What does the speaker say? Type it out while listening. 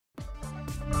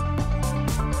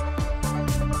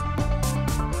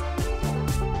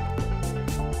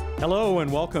Hello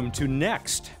and welcome to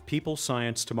Next, People,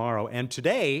 Science, Tomorrow, and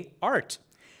today, art.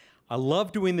 I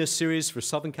love doing this series for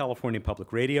Southern California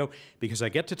Public Radio because I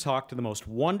get to talk to the most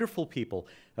wonderful people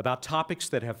about topics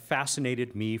that have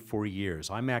fascinated me for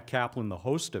years. I'm Matt Kaplan, the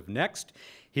host of Next,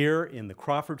 here in the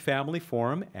Crawford Family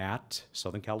Forum at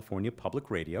Southern California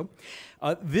Public Radio.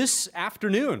 This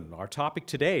afternoon, our topic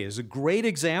today is a great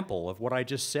example of what I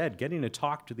just said, getting to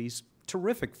talk to these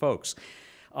terrific folks.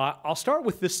 I'll start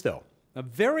with this, though. A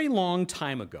very long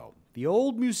time ago, the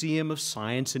old Museum of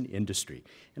Science and Industry.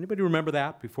 Anybody remember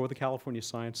that before the California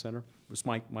Science Center? It was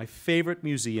my favorite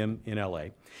museum in LA.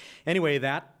 Anyway,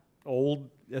 that old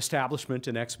establishment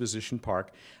in Exposition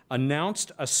Park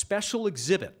announced a special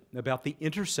exhibit about the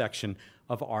intersection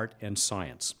of art and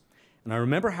science. And I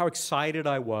remember how excited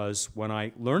I was when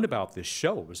I learned about this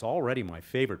show. It was already my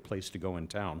favorite place to go in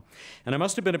town. And I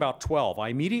must have been about 12. I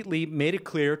immediately made it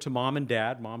clear to Mom and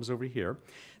Dad, Mom's over here,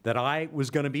 that I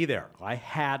was going to be there. I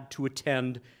had to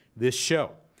attend this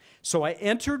show. So I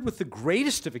entered with the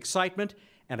greatest of excitement,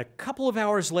 and a couple of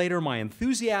hours later, my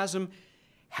enthusiasm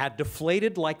had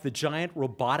deflated like the giant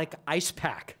robotic ice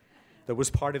pack that was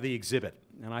part of the exhibit.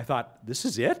 And I thought, this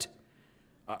is it?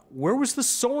 Where was the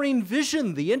soaring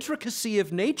vision, the intricacy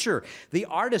of nature, the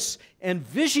artist's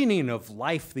envisioning of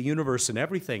life, the universe, and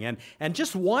everything? And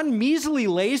just one measly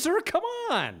laser? Come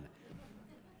on!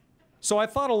 So I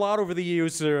thought a lot over the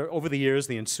years,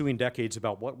 the ensuing decades,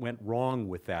 about what went wrong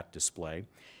with that display.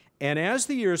 And as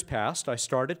the years passed, I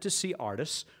started to see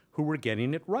artists who were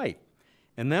getting it right.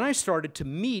 And then I started to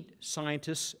meet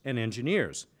scientists and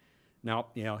engineers. Now,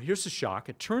 here's the shock.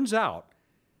 It turns out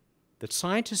that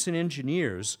scientists and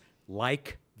engineers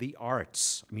like the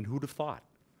arts. I mean, who'd have thought?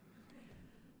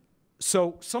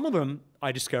 So some of them,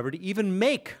 I discovered, even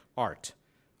make art,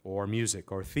 or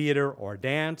music, or theater, or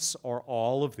dance, or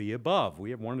all of the above. We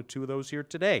have one or two of those here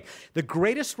today. The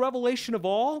greatest revelation of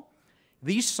all,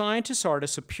 these scientists,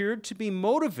 artists appeared to be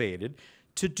motivated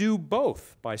to do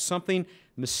both by something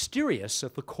mysterious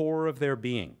at the core of their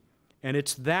being. And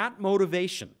it's that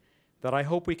motivation that I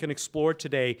hope we can explore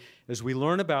today as we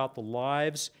learn about the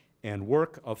lives and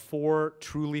work of four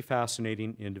truly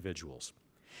fascinating individuals.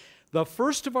 The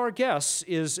first of our guests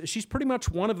she's pretty much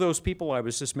one of those people I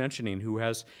was just mentioning who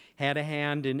has had a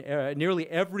hand in nearly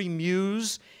every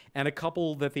muse and a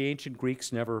couple that the ancient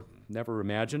Greeks never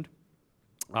imagined.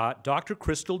 Dr.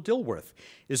 Crystal Dilworth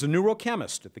is a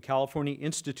neurochemist at the California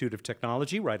Institute of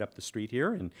Technology, right up the street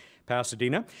here in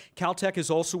Pasadena. Caltech is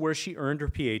also where she earned her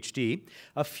PhD.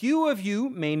 A few of you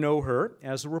may know her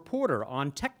as a reporter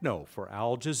on Techno for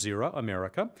Al Jazeera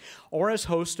America, or as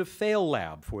host of Fail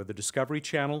Lab for the Discovery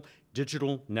Channel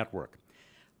Digital Network.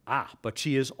 But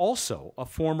she is also a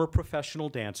former professional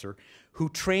dancer who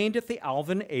trained at the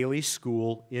Alvin Ailey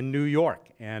School in New York.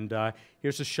 And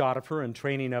here's a shot of her in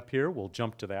training up here. We'll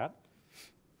jump to that.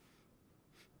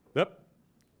 Yep.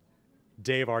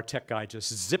 Dave, our tech guy,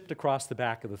 just zipped across the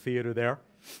back of the theater there.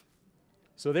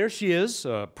 So there she is,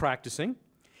 practicing.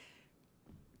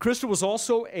 Crystal was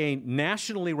also a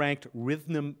nationally ranked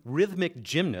rhythmic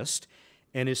gymnast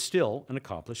and is still an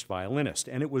accomplished violinist.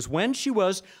 And it was when she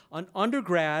was an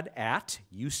undergrad at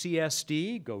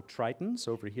UCSD, go Tritons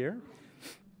over here,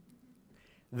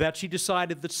 that she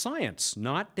decided that science,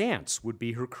 not dance, would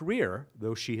be her career,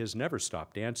 though she has never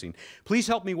stopped dancing. Please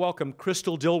help me welcome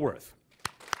Crystal Dilworth.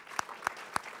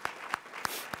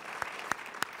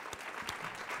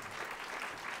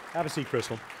 Have a seat,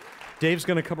 Crystal. Dave's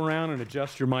going to come around and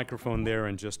adjust your microphone there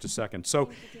in just a second. So,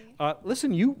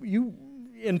 listen, you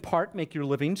in part make your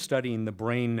living studying the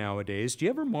brain nowadays. Do you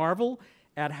ever marvel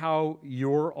at how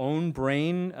your own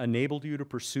brain enabled you to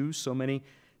pursue so many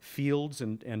fields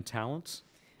and talents?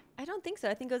 I don't think so.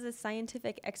 I think it was a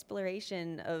scientific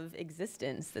exploration of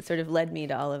existence that sort of led me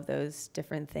to all of those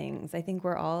different things. I think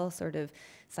we're all sort of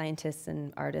scientists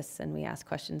and artists, and we ask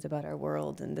questions about our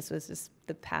world, and this was just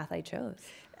the path I chose.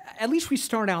 At least we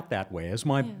start out that way. As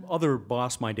my other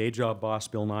boss, my day job boss,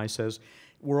 Bill Nye, says,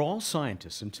 we're all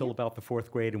scientists until about the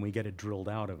fourth grade and we get it drilled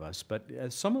out of us. But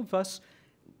some of us,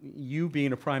 you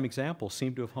being a prime example,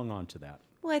 seem to have hung on to that.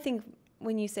 Well, I think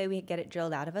when you say we get it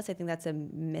drilled out of us, I think that's a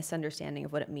misunderstanding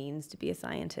of what it means to be a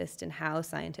scientist and how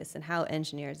scientists and how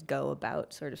engineers go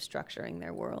about sort of structuring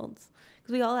their worlds.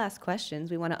 Because we all ask questions.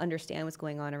 We want to understand what's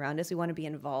going on around us. We want to be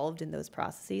involved in those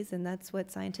processes, and that's what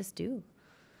scientists do.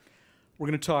 We're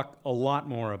going to talk a lot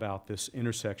more about this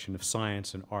intersection of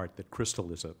science and art that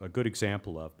Crystal is a good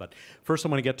example of. But first I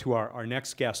want to get to our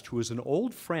next guest, who is an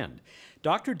old friend.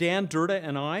 Dr. Dan Durda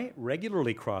and I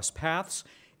regularly cross paths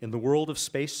in the world of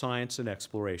space science and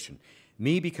exploration.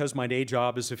 Me, because my day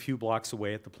job is a few blocks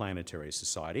away at the Planetary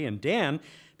Society, and Dan,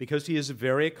 because he is a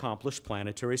very accomplished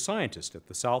planetary scientist at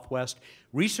the Southwest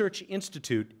Research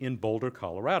Institute in Boulder,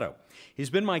 Colorado.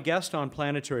 He's been my guest on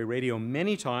Planetary Radio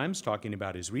many times, talking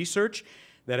about his research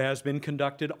that has been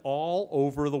conducted all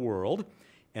over the world,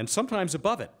 and sometimes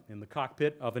above it, in the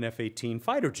cockpit of an F-18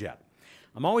 fighter jet.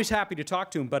 I'm always happy to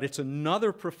talk to him, but it's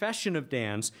another profession of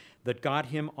Dan's that got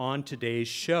him on today's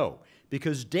show,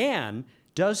 because Dan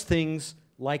does things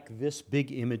like this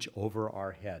big image over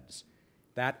our heads.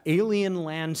 That alien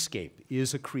landscape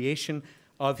is a creation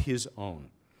of his own.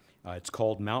 It's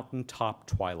called Mountaintop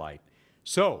Twilight.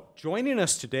 So, joining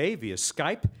us today via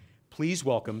Skype, please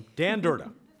welcome Dan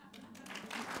Durda.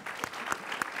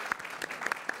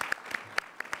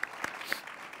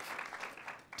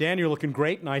 Dan, you're looking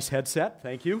great. Nice headset.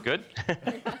 Thank you. Good.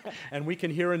 And we can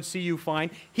hear and see you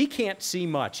fine. He can't see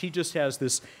much. He just has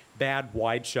this bad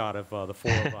wide shot of the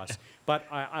four of us. But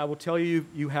I will tell you,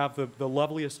 you have the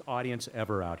loveliest audience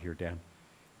ever out here, Dan.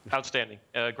 Outstanding.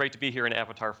 Great to be here in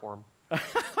avatar form.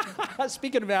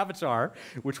 Speaking of Avatar,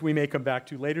 which we may come back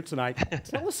to later tonight,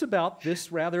 tell us about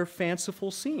this rather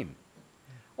fanciful scene.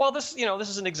 Well, this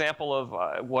is an example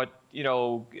of what,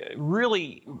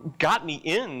 really got me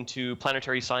into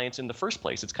planetary science in the first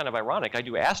place. It's kind of ironic. I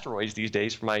do asteroids these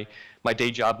days for my day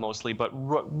job mostly, but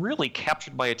really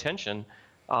captured my attention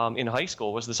in high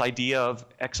school was this idea of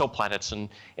exoplanets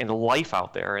and life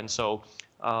out there. And so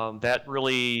that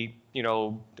really,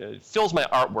 fills my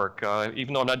artwork.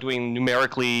 Even though I'm not doing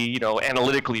numerically,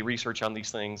 analytically research on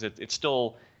these things, it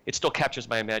still captures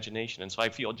my imagination. And so I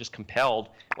feel just compelled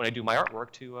when I do my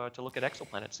artwork to look at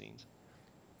exoplanet scenes.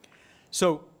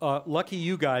 So lucky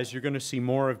you guys, you're going to see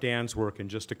more of Dan's work in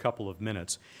just a couple of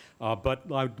minutes.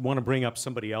 But I want to bring up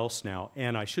somebody else now.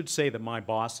 And I should say that my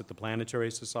boss at the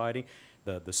Planetary Society,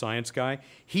 the science guy,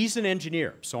 he's an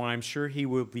engineer. So I'm sure he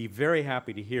will be very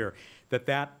happy to hear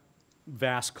that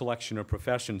vast collection of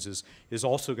professions is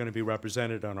also going to be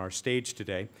represented on our stage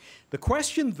today. The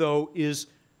question, though, is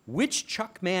which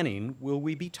Chuck Manning will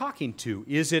we be talking to?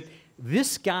 Is it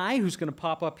this guy who's going to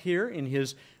pop up here in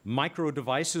his micro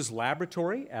devices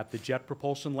laboratory at the Jet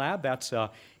Propulsion Lab? That's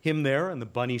him there in the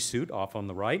bunny suit off on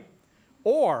the right.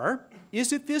 Or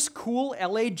is it this cool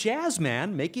LA jazz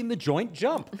man making the joint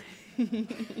jump?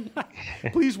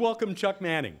 Please welcome Chuck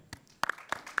Manning.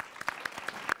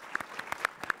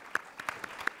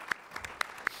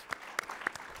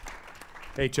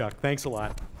 Hey, Chuck, thanks a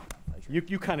lot.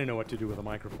 You kind of know what to do with a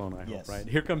microphone, I hope, right?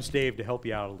 Here comes Dave to help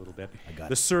you out a little bit. I got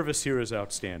the service here is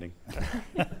outstanding.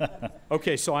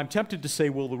 Okay, so I'm tempted to say,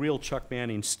 will the real Chuck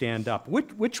Manning stand up?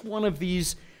 Which one of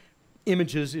these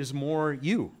images is more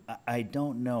you? I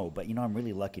don't know, but I'm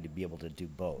really lucky to be able to do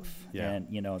both. Yeah.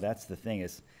 And that's the thing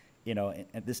is,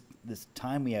 at this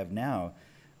time we have now,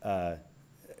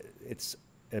 it's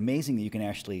amazing that you can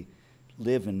actually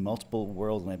live in multiple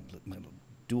worlds and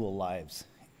dual lives.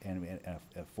 And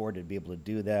afford to be able to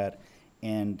do that.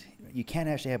 And you can't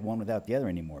actually have one without the other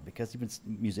anymore, because even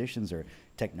musicians are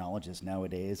technologists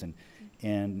nowadays, and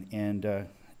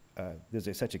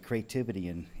there's such a creativity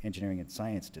in engineering and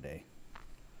science today.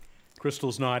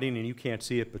 Crystal's nodding, and you can't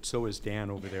see it, but so is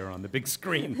Dan over there on the big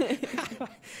screen.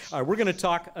 We're going to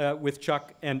talk with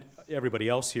Chuck and everybody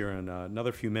else here in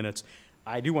another few minutes.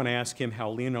 I do want to ask him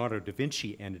how Leonardo da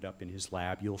Vinci ended up in his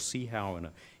lab. You'll see how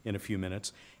in a few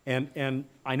minutes. And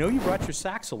I know you brought your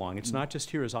sax along. It's not just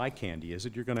here as eye candy, is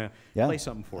it? You're going to play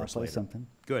something for us later. Play something.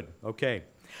 Good. Okay.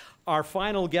 Our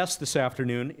final guest this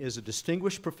afternoon is a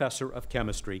distinguished professor of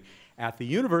chemistry at the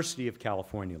University of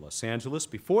California, Los Angeles.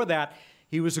 Before that,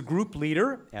 he was a group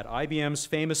leader at IBM's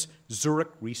famous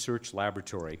Zurich Research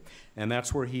Laboratory. And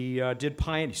that's where he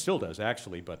he still does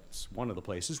actually, but it's one of the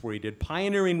places where he did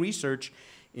pioneering research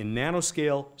in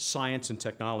nanoscale science and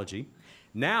technology.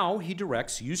 Now he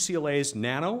directs UCLA's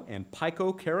Nano and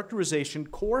Pico Characterization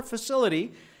Core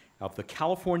Facility of the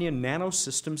California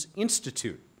Nanosystems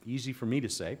Institute. Easy for me to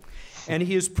say. And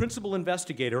he is principal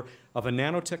investigator of a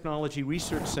nanotechnology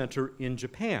research center in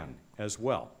Japan as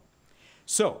well.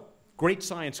 So, great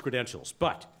science credentials,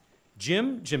 but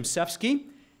Jim Jimsevsky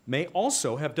may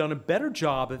also have done a better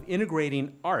job of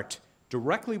integrating art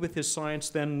directly with his science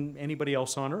than anybody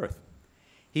else on Earth.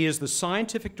 He is the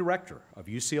scientific director of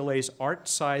UCLA's Art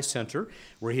Sci Center,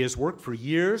 where he has worked for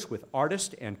years with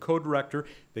artist and co-director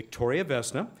Victoria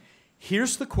Vesna.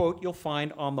 Here's the quote you'll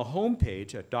find on the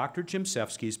homepage at Dr.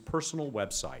 Jimsevsky's personal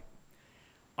website.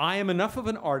 "I am enough of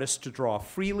an artist to draw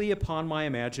freely upon my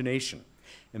imagination.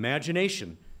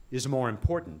 Imagination is more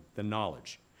important than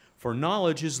knowledge, for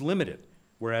knowledge is limited,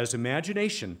 whereas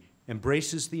imagination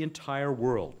embraces the entire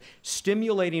world,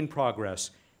 stimulating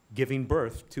progress giving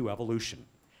birth to evolution.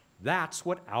 That's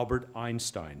what Albert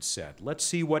Einstein said. Let's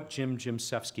see what Jim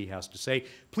Jimsevsky has to say.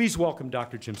 Please welcome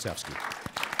Dr. Jimsevsky.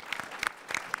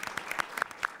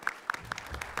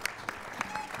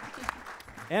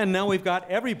 And now we've got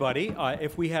everybody.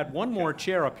 If we had one more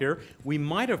chair up here, we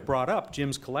might have brought up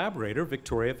Jim's collaborator,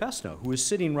 Victoria Festno, who is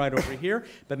sitting right over here,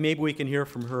 but maybe we can hear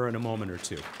from her in a moment or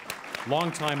two.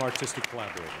 Longtime artistic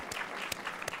collaborator.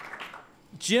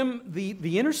 Jim,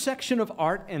 the intersection of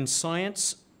art and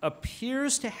science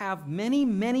appears to have many,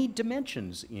 many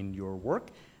dimensions in your work.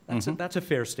 That's a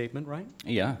fair statement, right?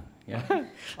 Yeah, yeah.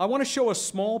 I want to show a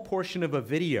small portion of a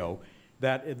video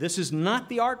that this is not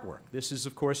the artwork. This is,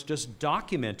 of course, just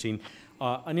documenting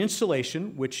an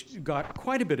installation which got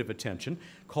quite a bit of attention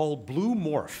called Blue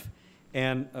Morph.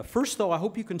 And first, though, I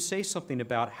hope you can say something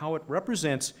about how it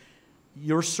represents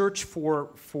your search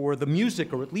for the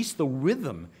music, or at least the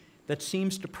rhythm, that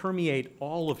seems to permeate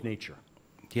all of nature.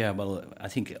 Yeah, well, I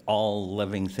think all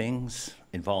living things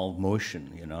involve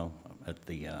motion, you know, at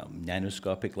the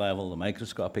nanoscopic level, the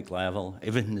microscopic level.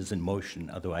 Everything is in motion,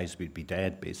 otherwise we'd be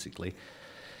dead, basically.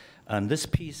 And this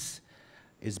piece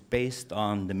is based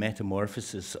on the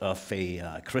metamorphosis of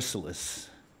a chrysalis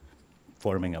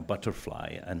forming a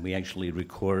butterfly, and we actually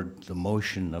record the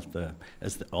motion of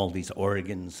all these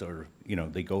organs, or, you know,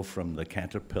 they go from the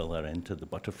caterpillar into the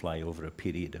butterfly over a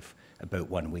period of about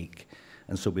 1 week.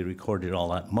 And so we recorded all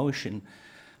that motion,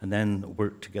 and then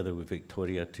worked together with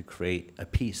Victoria to create a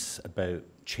piece about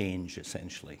change,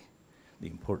 essentially, the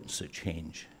importance of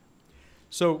change.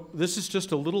 So this is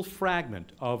just a little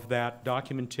fragment of that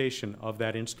documentation of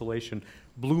that installation,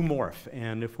 Blue Morph.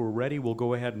 And if we're ready, we'll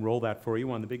go ahead and roll that for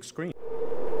you on the big screen.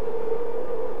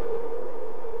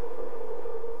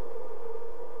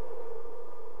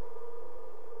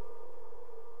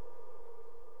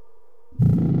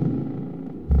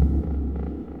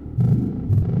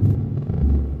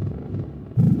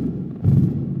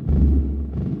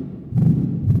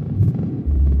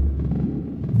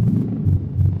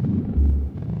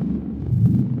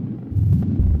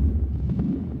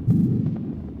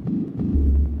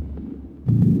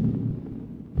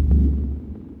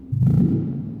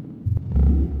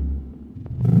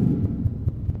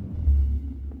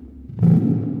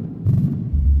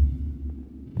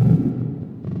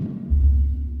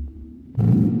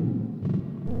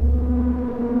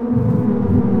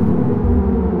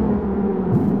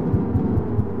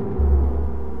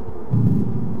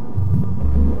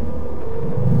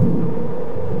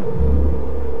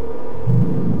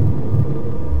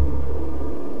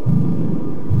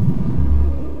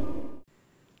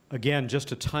 Again,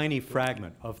 just a tiny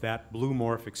fragment of that Blue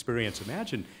Morph experience.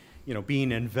 Imagine, you know,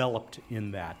 being enveloped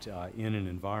in that, in an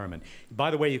environment.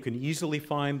 By the way, you can easily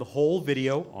find the whole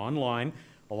video online,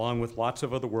 along with lots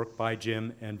of other work by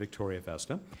Jim and Victoria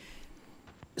Festno.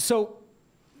 So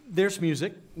there's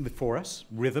music for us,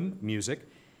 rhythm, music.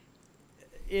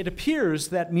 It appears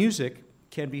that music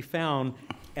can be found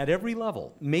at every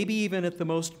level, maybe even at the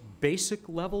most basic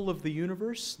level of the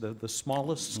universe, the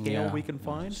smallest scale we can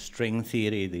find. String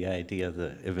theory, the idea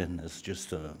that everything is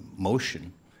just a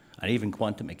motion, and even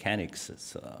quantum mechanics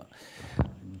is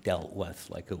dealt with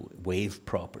like a wave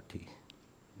property.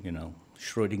 You know,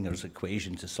 Schrodinger's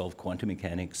equation to solve quantum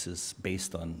mechanics is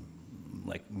based on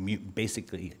like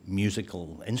basically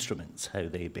musical instruments, how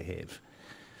they behave.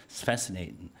 It's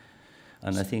fascinating.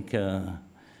 And I think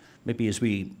maybe as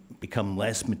we become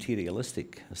less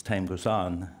materialistic as time goes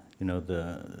on, you know,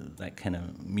 that kind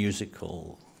of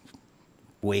musical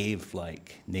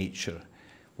wave-like nature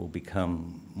will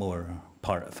become more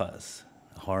part of us,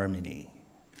 harmony,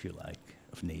 if you like,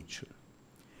 of nature.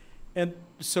 And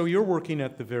so you're working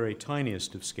at the very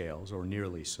tiniest of scales, or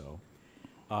nearly so.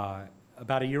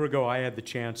 About a year ago, I had the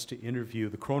chance to interview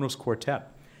the Kronos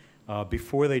Quartet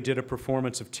before they did a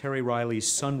performance of Terry Riley's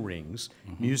Sun Rings,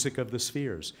 Music of the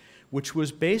Spheres, which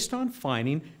was based on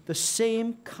finding the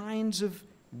same kinds of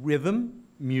rhythm,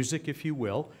 music, if you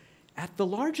will, at the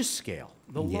largest scale,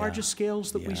 the largest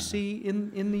scales that we see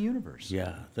in the universe.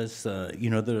 Yeah, there's, you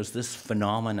know, there's this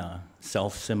phenomena,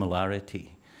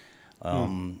 self-similarity.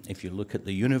 If you look at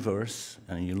the universe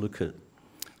and you look at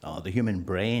the human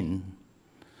brain,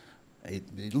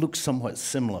 it looks somewhat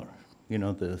similar, you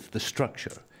know, the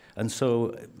structure. And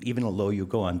so even although you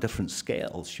go on different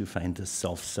scales, you find this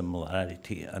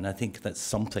self-similarity. And I think that's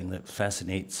something that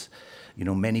fascinates, you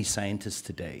know, many scientists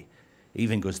today. It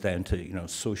even goes down to, you know,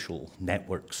 social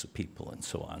networks of people and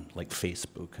so on, like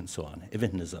Facebook and so on.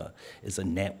 Everything is a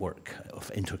network of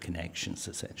interconnections,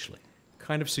 essentially.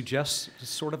 Kind of suggests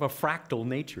sort of a fractal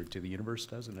nature to the universe,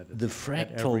 doesn't it? The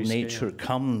fractal nature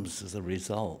comes as a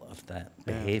result of that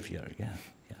behavior, yeah.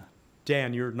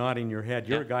 Dan, you're nodding your head.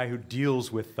 You're a guy who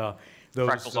deals with those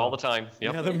Fractals all the time.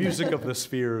 Yep. Yeah, the music of the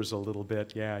spheres a little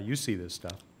bit. Yeah, you see this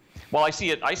stuff. Well, I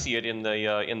see it in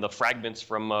the fragments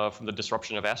from the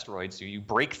disruption of asteroids. You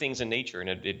break things in nature, and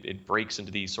it breaks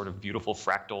into these sort of beautiful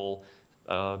fractal,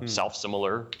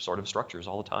 self-similar sort of structures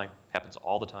all the time. Happens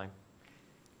all the time.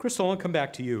 Crystal, I'll come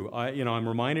back to you. I'm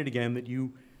reminded again that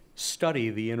you study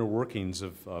the inner workings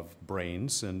of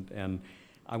brains, and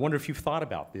I wonder if you've thought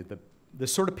about the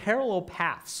sort of parallel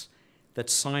paths that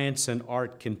science and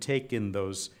art can take in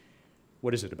those,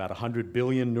 what is it, about 100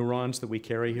 billion neurons that we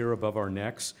carry here above our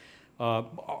necks?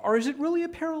 Or is it really a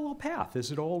parallel path?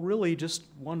 Is it all really just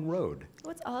one road?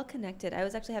 Well, it's all connected. I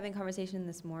was actually having a conversation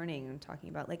this morning and talking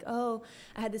about like, oh,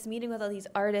 I had this meeting with all these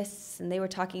artists and they were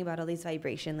talking about all these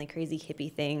vibration, like crazy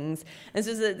hippie things. And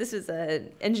this was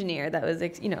an engineer that was,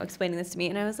 explaining this to me.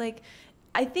 And I was like,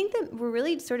 I think that we're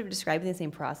really sort of describing the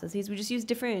same processes. We just use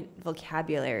different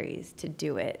vocabularies to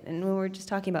do it. And when we're just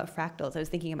talking about fractals, I was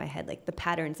thinking in my head, like the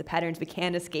patterns, we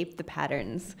can't escape the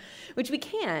patterns, which we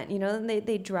can't,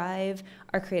 they drive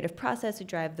our creative process, they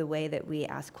drive the way that we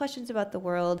ask questions about the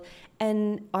world.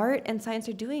 And art and science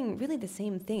are doing really the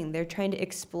same thing. They're trying to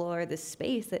explore the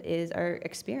space that is our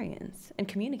experience and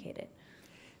communicate it.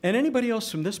 And anybody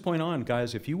else from this point on,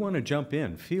 guys, if you want to jump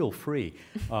in, feel free,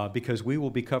 because we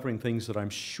will be covering things that I'm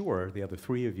sure the other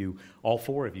three of you, all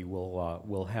four of you,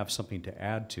 will have something to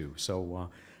add to.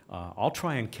 So I'll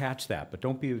try and catch that, but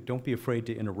don't be afraid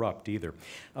to interrupt either.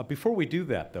 Before we do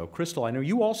that, though, Crystal, I know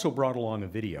you also brought along a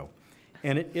video,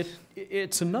 and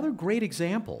it's another great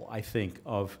example, I think,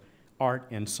 of art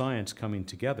and science coming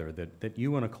together that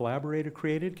you and a collaborator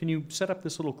created. Can you set up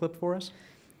this little clip for us?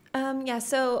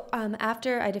 So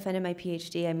after I defended my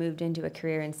PhD, I moved into a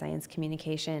career in science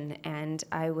communication, and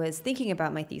I was thinking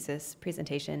about my thesis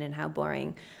presentation and how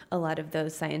boring a lot of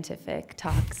those scientific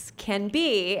talks can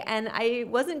be, and I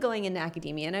wasn't going into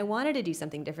academia, and I wanted to do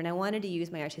something different. I wanted to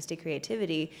use my artistic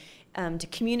creativity to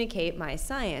communicate my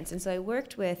science, and so I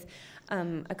worked with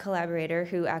a collaborator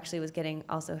who actually was getting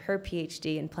also her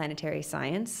PhD in planetary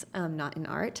science, not in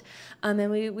art. And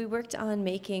we worked on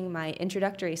making my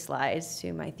introductory slides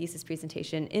to my thesis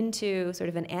presentation into sort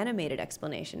of an animated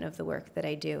explanation of the work that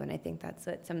I do. And I think that's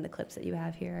what some of the clips that you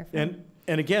have here are from.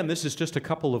 And again, this is just a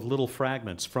couple of little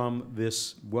fragments from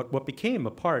this, what became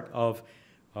a part of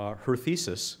her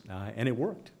thesis, and it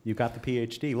worked. You got the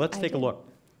PhD. Let's take a look.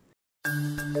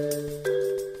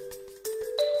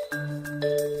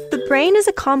 The brain is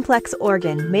a complex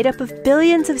organ made up of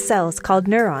billions of cells called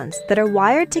neurons that are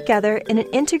wired together in an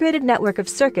integrated network of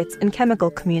circuits and chemical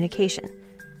communication.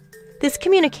 This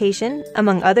communication,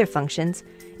 among other functions,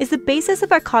 is the basis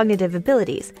of our cognitive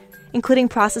abilities, including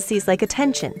processes like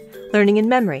attention, learning and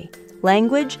memory,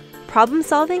 language, problem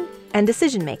solving, and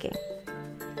decision making.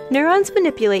 Neurons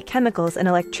manipulate chemicals and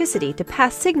electricity to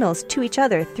pass signals to each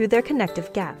other through their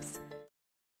connective gaps.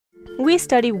 We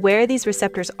study where these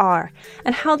receptors are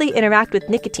and how they interact with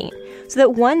nicotine so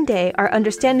that one day our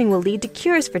understanding will lead to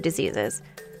cures for diseases.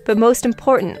 But most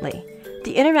importantly,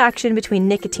 the interaction between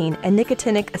nicotine and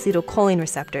nicotinic acetylcholine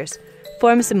receptors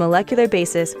forms the molecular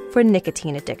basis for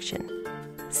nicotine addiction.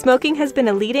 Smoking has been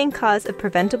a leading cause of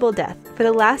preventable death for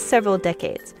the last several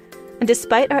decades, and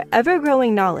despite our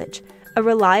ever-growing knowledge, a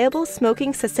reliable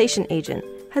smoking cessation agent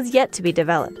has yet to be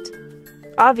developed.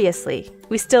 Obviously,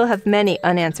 we still have many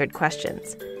unanswered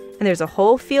questions, and there's a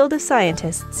whole field of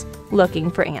scientists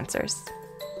looking for answers.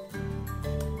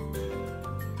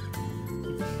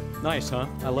 Nice, huh?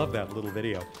 I love that little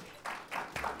video.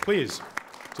 Please,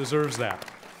 deserves that.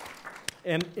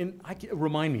 And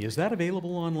remind me, is that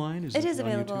available online? It is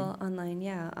available online,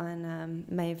 yeah, on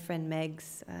my friend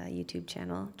Meg's YouTube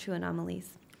channel, True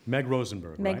Anomalies. Meg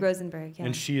Rosenberg, Meg right? Rosenberg, yeah.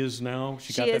 And she is now,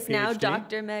 she got She that is now PhD?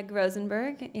 Dr. Meg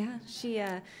Rosenberg, yeah.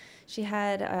 She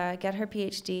had got her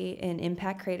PhD in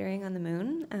impact cratering on the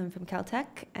moon from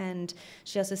Caltech, and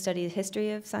she also studied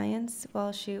history of science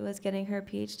while she was getting her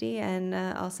PhD, and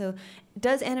also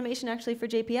does animation actually for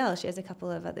JPL. She has a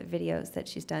couple of other videos that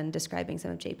she's done describing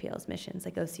some of JPL's missions,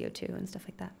 like OCO2 and stuff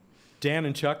like that. Dan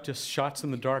and Chuck, just shots in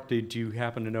the dark. Do you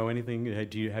happen to know anything?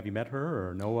 Have you met her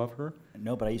or know of her?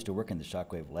 No, but I used to work in the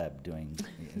shockwave lab doing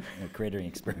cratering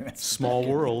experiments. Small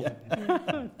world.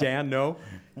 Dan, no?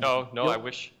 No, I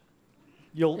wish.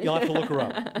 You'll have to look her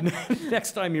up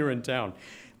next time you're in town.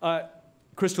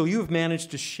 Crystal, you have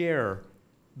managed to share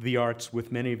the arts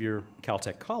with many of your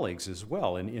Caltech colleagues as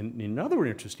well, in other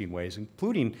interesting ways,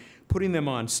 including putting them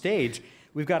on stage.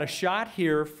 We've got a shot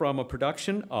here from a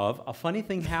production of A Funny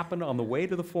Thing Happened on the Way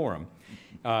to the Forum,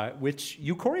 which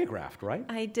you choreographed, right?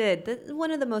 I did.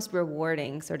 One of the most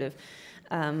rewarding sort of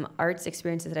arts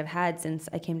experiences that I've had since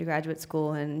I came to graduate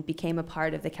school and became a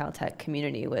part of the Caltech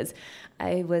community was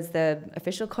I was the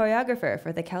official choreographer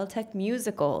for the Caltech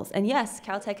musicals. And yes,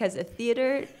 Caltech has a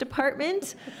theater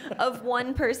department of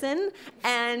one person,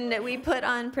 and we put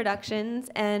on productions.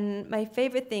 And my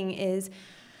favorite thing is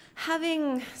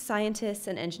having scientists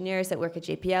and engineers that work at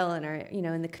JPL and are,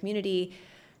 in the community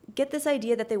get this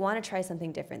idea that they want to try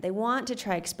something different. They want to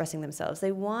try expressing themselves.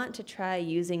 They want to try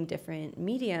using different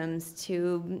mediums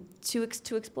to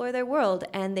explore their world.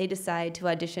 And they decide to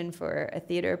audition for a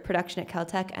theater production at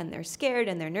Caltech, and they're scared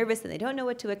and they're nervous and they don't know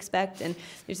what to expect. And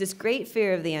there's this great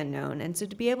fear of the unknown. And so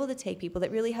to be able to take people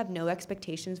that really have no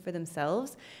expectations for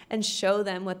themselves and show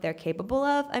them what they're capable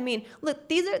of. I mean, look,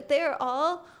 they're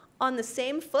all on the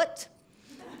same foot.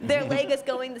 Their leg is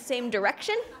going the same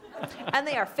direction, and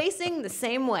they are facing the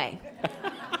same way.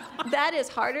 That is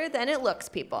harder than it looks,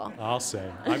 people. I'll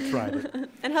say. I've tried it.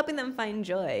 And helping them find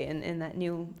joy in that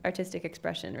new artistic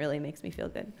expression really makes me feel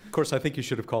good. Of course, I think you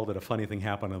should have called it A Funny Thing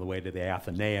Happened on the Way to the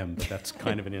Athenaeum, but that's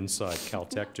kind of an inside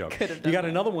Caltech joke. You got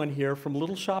another one here from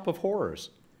Little Shop of Horrors.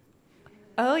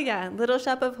 Oh yeah, Little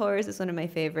Shop of Horrors is one of my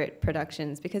favorite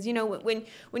productions because when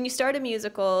you start a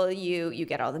musical, you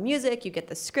get all the music, you get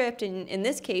the script, and in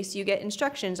this case, you get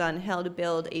instructions on how to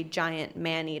build a giant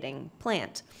man-eating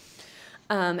plant.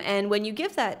 And when you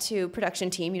give that to production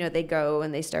team, they go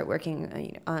and they start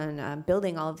working on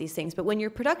building all of these things. But when your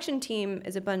production team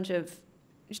is a bunch of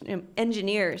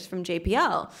engineers from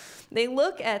JPL, they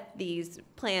look at these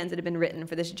plans that have been written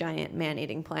for this giant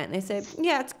man-eating plant, and they say,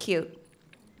 yeah, it's cute.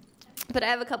 But I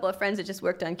have a couple of friends that just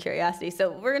worked on Curiosity,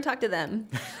 so we're going to talk to them,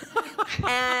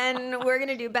 and we're going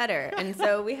to do better. And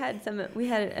so we had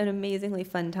an amazingly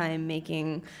fun time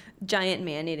making giant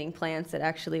man-eating plants that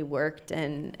actually worked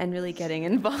and really getting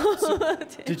involved. So,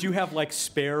 did you have like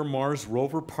spare Mars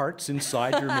rover parts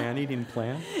inside your man-eating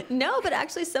plant? No, but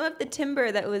actually some of the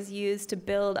timber that was used to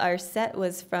build our set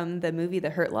was from the movie The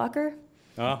Hurt Locker.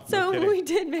 Oh, so no we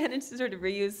did manage to sort of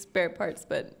reuse spare parts,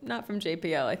 but not from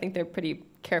JPL. I think they're pretty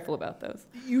careful about those.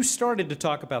 You started to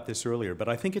talk about this earlier, but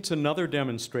I think it's another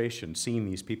demonstration, seeing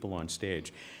these people on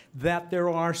stage, that there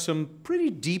are some pretty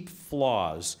deep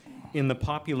flaws in the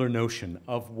popular notion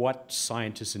of what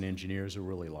scientists and engineers are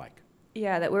really like.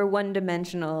 Yeah, that we're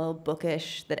one-dimensional,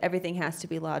 bookish, that everything has to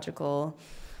be logical.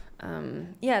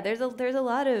 Yeah, there's a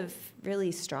lot of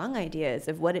really strong ideas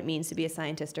of what it means to be a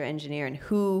scientist or engineer and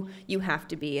who you have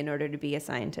to be in order to be a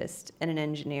scientist and an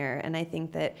engineer. And I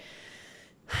think that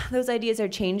those ideas are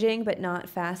changing, but not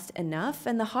fast enough.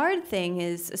 And the hard thing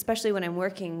is, especially when I'm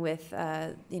working with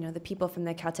the people from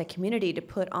the Caltech community to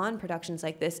put on productions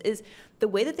like this, is the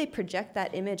way that they project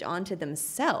that image onto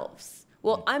themselves.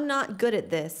 Well, I'm not good at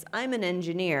this. I'm an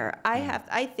engineer.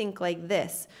 I think like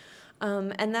this.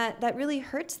 And that really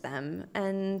hurts them.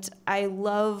 And I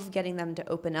love getting them to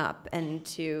open up and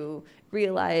to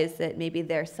realize that maybe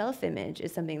their self-image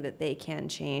is something that they can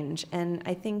change. And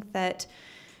I think that,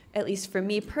 at least for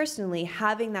me personally,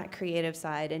 having that creative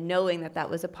side and knowing that that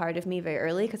was a part of me very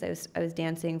early, because I was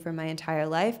dancing for my entire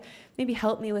life, maybe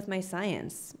helped me with my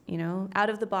science. Out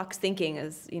of the box thinking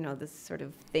is this sort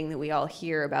of thing that we all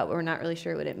hear about, but we're not really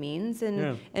sure what it means,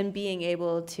 and being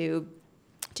able to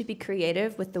be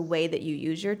creative with the way that you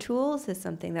use your tools is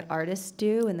something that artists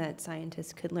do and that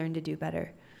scientists could learn to do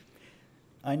better.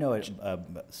 I know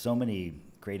so many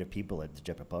creative people at the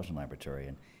Jet Propulsion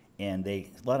Laboratory, and a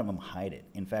lot of them hide it.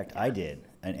 In fact, I did,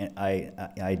 and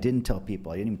I didn't tell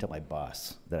people. I didn't even tell my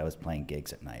boss that I was playing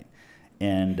gigs at night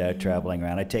and traveling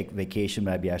around. I'd take vacation,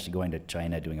 but I'd be actually going to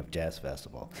China doing a jazz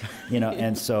festival,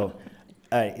 and so.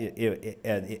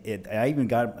 I even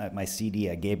got my CD.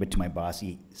 I gave it to my boss.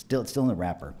 He still in the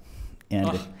wrapper,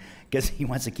 and because he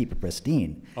wants to keep it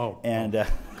pristine.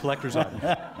 Collector's item.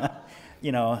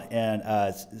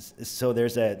 So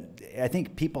there's I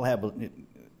think people have.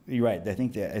 You're right. I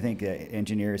think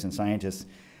engineers and scientists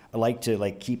like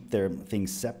to keep their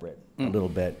things separate a little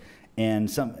bit, and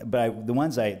the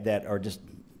ones that are just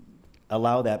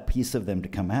allow that piece of them to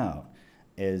come out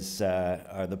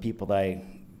are the people that I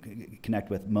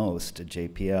connect with most at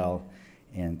JPL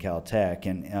and Caltech,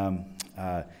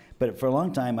 but for a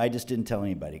long time I just didn't tell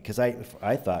anybody because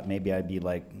I thought maybe I'd be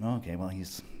like, okay, well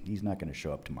he's not going to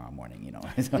show up tomorrow morning,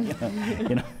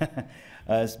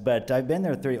 But I've been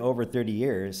there over 30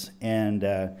 years, and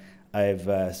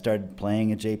I've started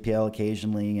playing at JPL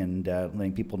occasionally and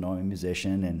letting people know I'm a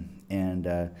musician,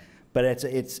 but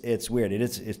it's weird.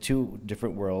 It's two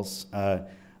different worlds,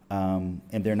 and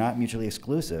they're not mutually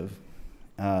exclusive.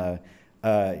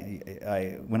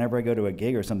 whenever I go to a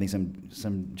gig or something,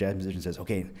 some jazz musician says,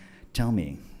 "Okay, tell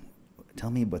me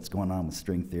what's going on with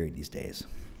string theory these days."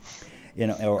 You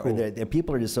know, or Cool. the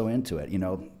people are just so into it, you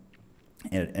know,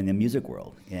 in the music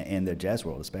world, and the jazz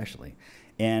world especially.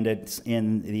 And it's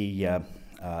in the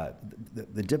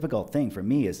difficult thing for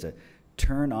me is to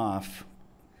turn off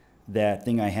that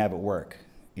thing I have at work,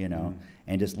 you know,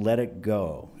 and just let it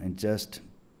go and just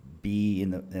be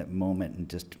in that moment and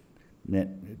just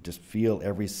feel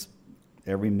every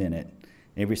minute,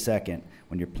 every second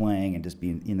when you're playing and just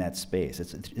being in that space.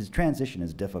 It's transition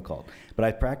is difficult, but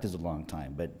I've practiced a long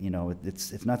time. But you know,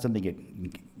 it's not something you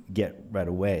get right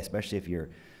away, especially if you're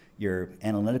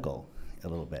analytical a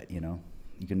little bit. You know,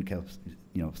 you can kind of,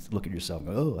 you know, look at yourself and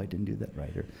go, "Oh, I didn't do that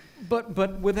right." Or,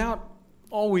 But without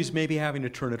always maybe having to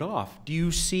turn it off, do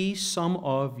you see some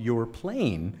of your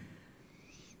playing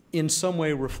in some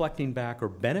way reflecting back or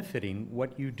benefiting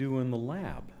what you do in the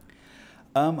lab?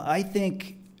 I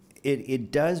think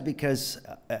it does, because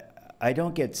I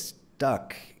don't get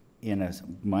stuck in a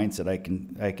mindset. I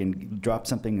can drop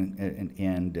something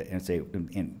and say,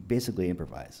 and basically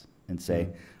improvise and say,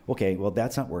 okay, well,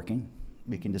 that's not working.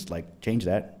 We can just like change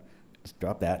that, just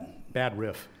drop that. Bad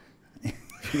riff.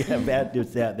 Yeah, bad.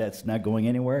 That's not going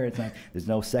anywhere. It's not. There's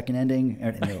no second ending.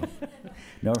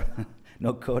 No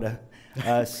coda.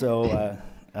 So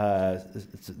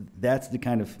that's the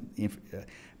kind of.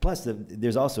 Plus,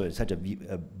 there's also such a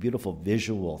beautiful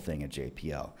visual thing at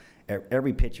JPL.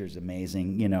 Every picture is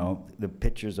amazing. You know, the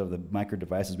pictures of the micro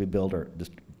devices we build are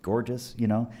just gorgeous. You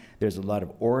know, there's a lot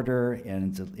of order,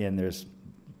 and there's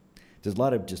a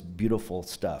lot of just beautiful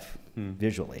stuff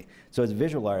visually. So as a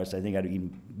visual artist, I think I'd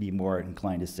even be more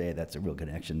inclined to say that's a real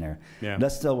connection there. Yeah.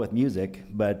 That's still with music,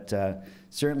 but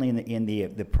certainly in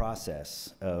the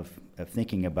process of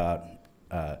thinking about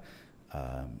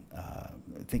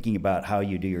how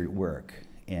you do your work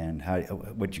and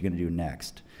what you're going to do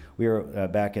next. We were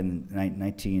back in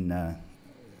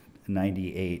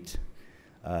 1998.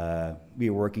 We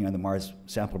were working on the Mars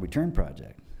Sample Return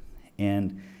Project,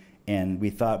 and we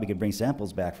thought we could bring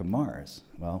samples back from Mars.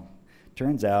 Well,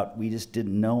 turns out we just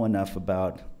didn't know enough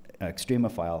about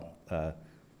extremophile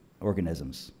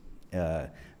organisms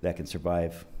that can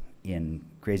survive in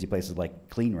crazy places like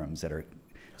clean rooms that are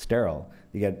sterile.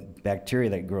 You got bacteria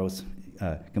that grows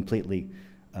completely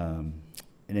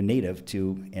native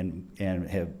to and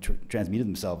have transmuted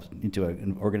themselves into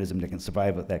an organism that can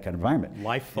survive that kind of environment.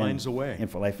 Life finds a way.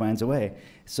 And life finds a way.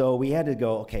 So we had to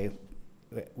go, okay,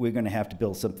 we're going to have to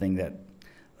build something that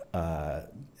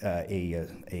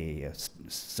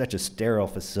such a sterile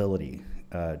facility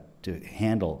to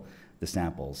handle the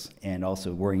samples, and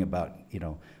also worrying about, you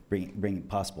know, bringing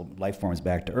possible life forms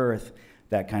back to Earth.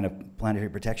 That kind of planetary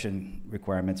protection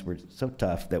requirements were so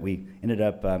tough that we ended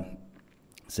up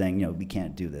saying, you know, we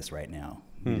can't do this right now.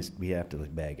 We have to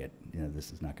bag it. You know,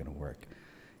 this is not going to work.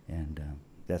 And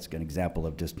that's an example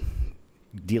of just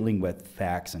dealing with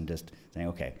facts and just saying,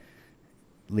 okay,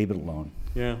 leave it alone.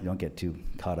 Yeah. You don't get too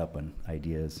caught up on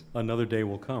ideas. Another day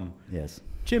will come. Yes.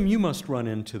 Jim, you must run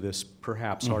into this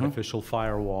perhaps artificial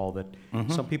firewall that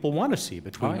some people want to see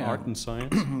between art and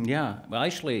science. Yeah. Well,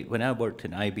 actually, when I worked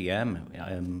in IBM,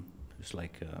 it was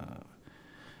like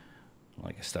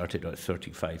I started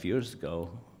 35 years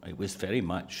ago. It was very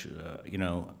much, you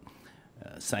know,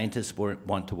 scientists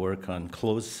want to work on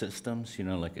closed systems, you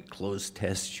know, like a closed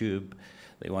test tube.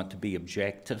 They want to be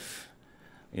objective.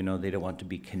 You know, they don't want to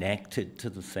be connected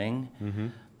to the thing.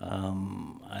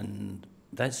 And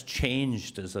that's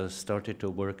changed as I started to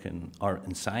work in art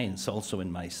and science, also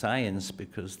in my science,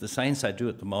 because the science I do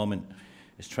at the moment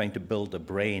is trying to build a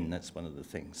brain. That's one of the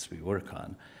things we work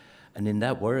on. And in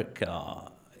that work,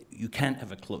 you can't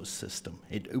have a closed system.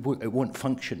 It won't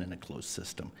function in a closed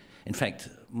system. In fact,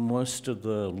 most of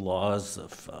the laws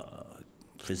of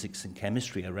physics and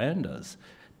chemistry around us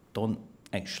don't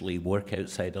actually work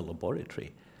outside a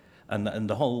laboratory. And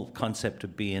the whole concept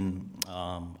of being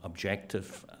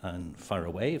objective and far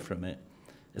away from it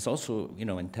is also, you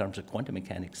know, in terms of quantum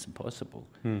mechanics, impossible.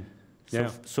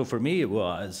 So for me, it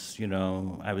was, you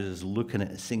know, I was looking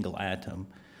at a single atom,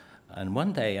 and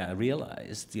one day I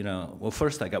realized, you know, well,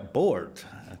 first I got bored.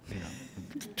 You know,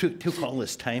 took all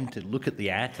this time to look at the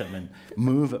atom and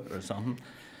move it or something,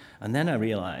 and then I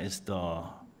realized,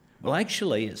 well,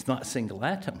 actually, it's not a single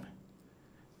atom.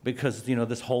 Because, you know,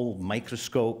 this whole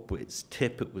microscope, its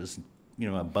tip, it was, you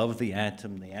know, above the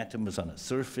atom was on a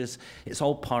surface. It's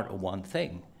all part of one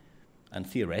thing. And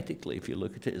theoretically, if you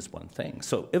look at it, it's one thing.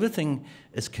 So everything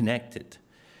is connected.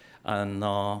 And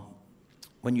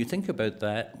when you think about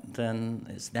that, then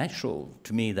it's natural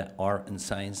to me that art and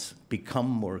science become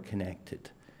more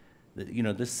connected. You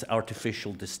know, this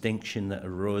artificial distinction that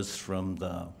arose from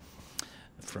the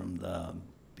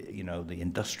you know, the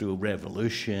Industrial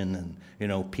Revolution, and, you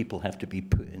know, people have to be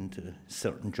put into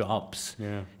certain jobs,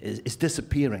 is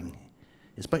disappearing.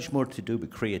 It's much more to do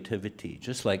with creativity,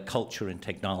 just like culture and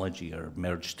technology are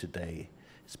merged today.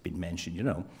 It's been mentioned, you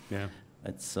know. Yeah.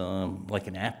 It's like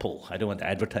an Apple. I don't want to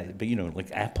advertise, but, you know,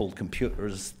 like Apple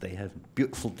computers, they have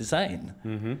beautiful design.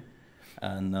 Mm-hmm.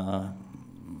 And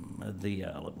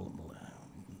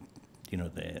you know,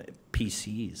 the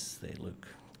PCs, they look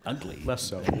ugly. Less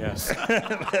so, yes.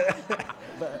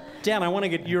 Dan, I want to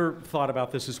get your thought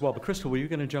about this as well, but Crystal, were you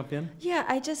going to jump in? Yeah,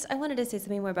 I wanted to say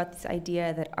something more about this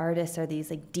idea that artists are these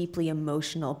like deeply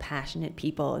emotional, passionate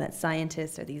people, and that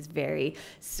scientists are these very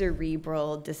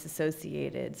cerebral,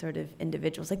 disassociated sort of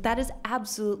individuals. Like, that is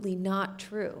absolutely not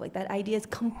true. Like, that idea is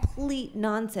complete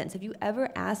nonsense. Have you ever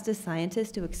asked a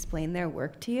scientist to explain their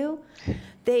work to you?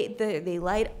 They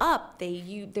light up.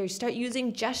 They start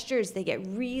using gestures. They get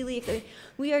really excited.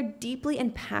 We are deeply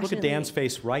and passionately. Look at Dan's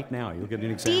face right now. You'll get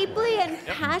an example. Deeply and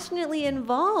passionately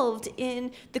involved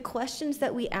in the questions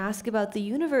that we ask about the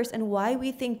universe and why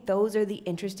we think those are the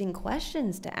interesting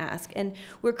questions to ask. And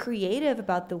we're creative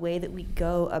about the way that we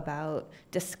go about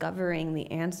discovering the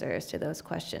answers to those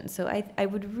questions. So I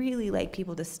would really like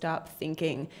people to stop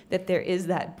thinking that there is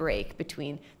that break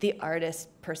between the artist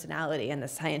personality and the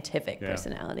scientific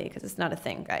personality, because it's not a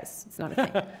thing, guys. It's not a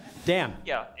thing. Dan.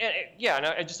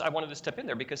 And I wanted to step in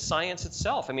there because science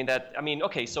itself,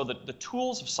 okay, so the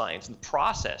tools of science and the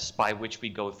process by which we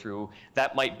go through,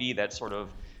 that might be that sort of,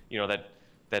 you know,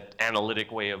 that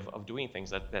analytic way of doing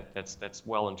things, that's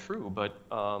well and true, but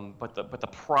the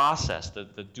process,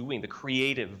 the doing, the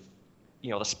creative, you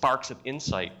know, the sparks of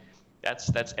insight,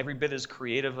 that's every bit as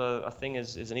creative a thing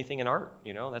as anything in art.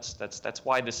 You know, that's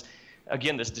why this,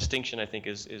 again, this distinction, I think,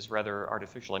 is rather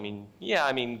artificial.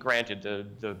 Granted,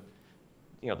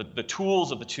 the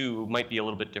tools of the two might be a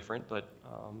little bit different, but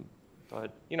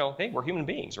you know, hey, we're human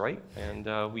beings, right? And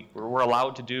we're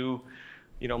allowed to do,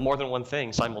 you know, more than one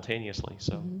thing simultaneously.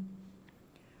 So,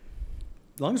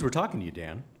 as long as we're talking to you,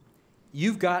 Dan,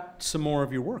 you've got some more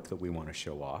of your work that we want to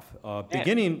show off,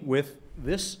 beginning with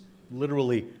this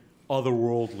literally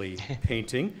otherworldly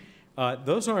painting.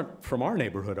 Those aren't from our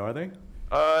neighborhood, are they?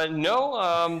 No,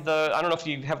 I don't know if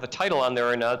you have the title on there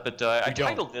or not, but I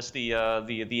titled this the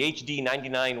HD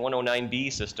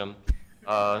 99109B system.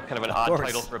 Kind of an odd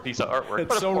title for a piece of artwork. It's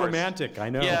but so of course, romantic, I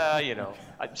know. Yeah, you know,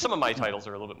 some of my titles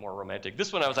are a little bit more romantic.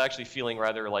 This one I was actually feeling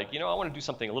rather like, you know, I want to do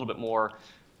something a little bit more,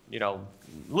 you know,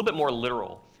 a little bit more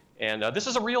literal. And this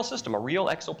is a real system, a real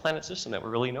exoplanet system that we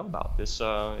really know about. This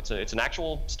it's an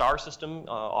actual star system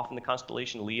off in the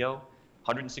constellation Leo,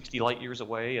 160 light years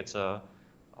away. It's a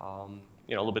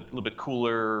you know, a little bit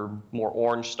cooler, more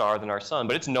orange star than our sun,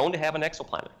 but it's known to have an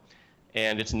exoplanet.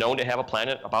 And it's known to have a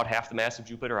planet about half the mass of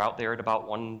Jupiter out there at about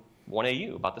 1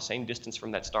 AU, about the same distance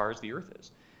from that star as the Earth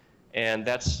is. And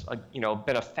that's you know,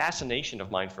 been a fascination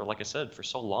of mine for, like I said, for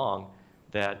so long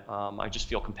that I just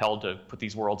feel compelled to put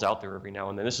these worlds out there every now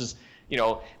and then. This is, you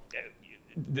know,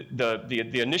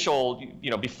 the initial,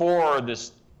 you know, before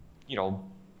this, you know,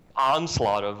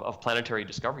 onslaught of planetary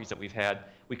discoveries that we've had,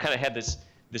 we kind of had this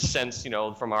sense, you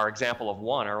know, from our example of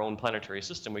one, our own planetary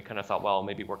system, we kind of thought, well,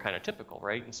 maybe we're kind of typical,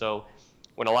 right? And so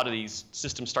when a lot of these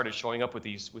systems started showing up with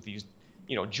these,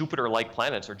 you know, Jupiter-like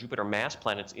planets or Jupiter mass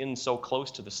planets in so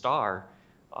close to the star,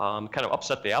 kind of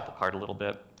upset the apple cart a little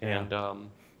bit. Yeah. And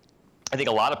I think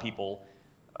a lot of people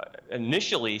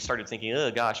initially started thinking,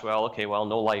 oh gosh, well, okay, well,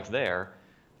 no life there.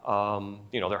 You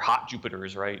know, they're hot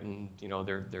Jupiters, right? And, you know,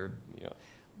 they're you know,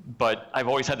 but I've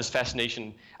always had this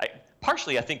fascination.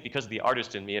 Partially, I think because of the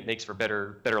artist in me, it makes for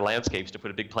better landscapes to put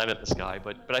a big planet in the sky.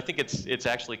 But I think it's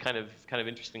actually kind of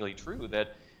interestingly true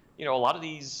that, you know, a lot of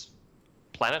these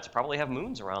planets probably have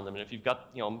moons around them. And if you've got,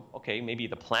 you know, okay, maybe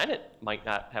the planet might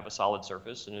not have a solid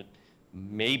surface, and it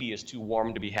maybe is too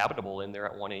warm to be habitable in there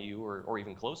at 1 AU or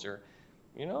even closer.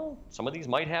 You know, some of these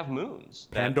might have moons.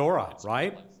 Pandora,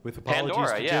 right? With apologies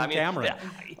Pandora, to yeah, Jim Cameron.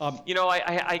 You know,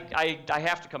 I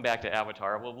have to come back to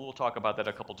Avatar. We'll talk about that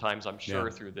a couple times, I'm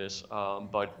sure, through this.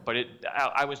 But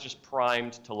I was just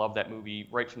primed to love that movie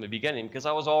right from the beginning because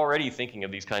I was already thinking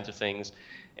of these kinds of things,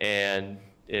 and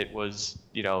it was,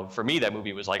 you know, for me that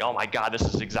movie was like, oh my God, this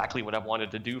is exactly what I've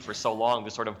wanted to do for so long.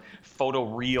 This sort of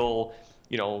photoreal,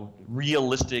 you know,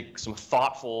 realistic, some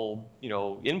thoughtful, you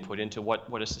know, input into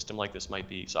what a system like this might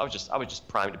be. So I was just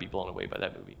primed to be blown away by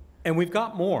that movie. And we've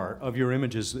got more of your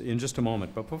images in just a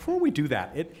moment. But before we do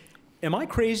that, am I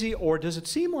crazy, or does it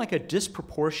seem like a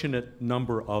disproportionate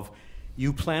number of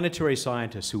you planetary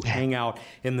scientists who hang out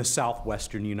in the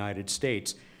southwestern United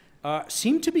States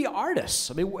seem to be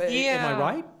artists. I mean, am I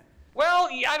right?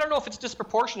 Well, yeah, I don't know if it's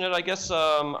disproportionate. I guess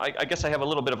I guess I have a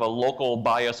little bit of a local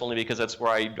bias only because that's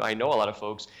where I know a lot of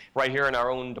folks. Right here in our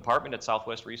own department at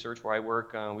Southwest Research, where I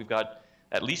work, we've got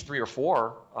at least 3 or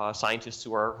 4 scientists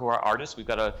who are artists. We've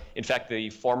got in fact, the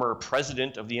former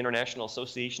president of the International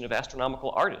Association of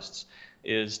Astronomical Artists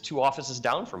is 2 offices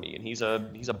down from me, and he's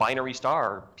a binary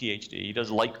star PhD. He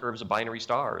does light curves of binary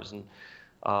stars, and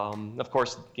of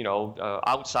course,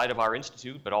 outside of our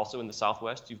institute, but also in the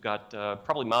Southwest, you've got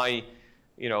probably my,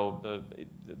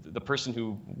 the person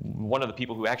one of the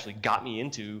people who actually got me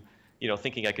into,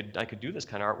 thinking I could do this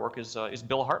kind of artwork is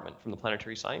Bill Hartman from the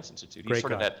Planetary Science Institute. He's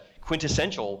sort of that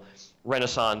quintessential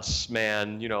Renaissance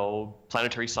man,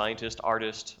 planetary scientist,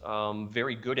 artist,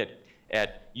 very good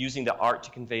at using the art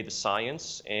to convey the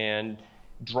science and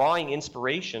drawing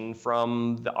inspiration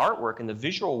from the artwork and the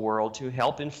visual world to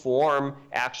help inform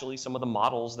actually some of the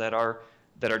models that are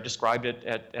described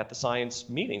at the science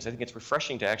meetings. I think it's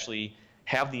refreshing to actually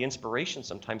have the inspiration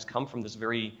sometimes come from this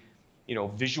very,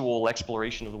 visual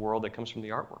exploration of the world that comes from the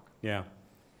artwork. Yeah.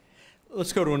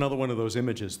 Let's go to another one of those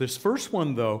images. This first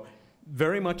one, though,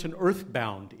 very much an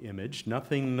earthbound image,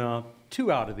 nothing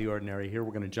too out of the ordinary here.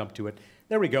 We're going to jump to it.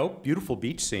 There we go, beautiful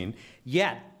beach scene.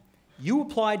 Yet, you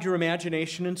applied your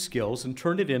imagination and skills and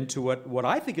turned it into what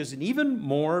I think is an even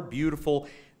more beautiful,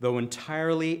 though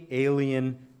entirely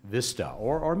alien vista.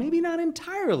 Or maybe not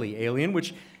entirely alien,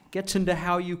 which gets into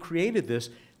how you created this.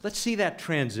 Let's see that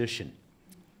transition.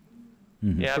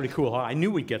 Mm-hmm. Yeah, pretty cool. Huh? I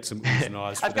knew we'd get some oohs and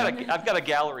ahs. I've got a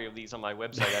gallery of these on my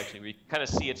website. Actually, we kind of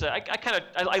see it. So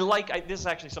this is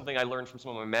actually something I learned from some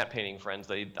of my matte painting friends.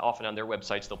 They often on their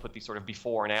websites they'll put these sort of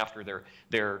before and after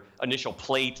their initial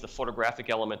plate, the photographic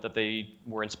element that they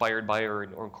were inspired by or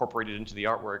incorporated into the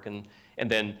artwork,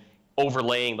 and then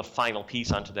overlaying the final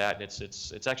piece onto that. And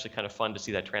it's actually kind of fun to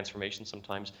see that transformation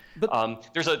sometimes. But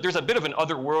there's a bit of an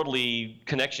otherworldly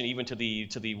connection even to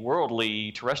the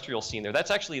worldly terrestrial scene there.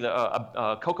 That's actually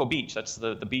the Cocoa Beach. That's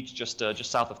the beach just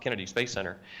south of Kennedy Space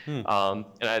Center. And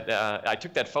I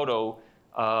took that photo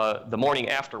the morning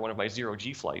after one of my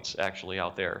zero-G flights actually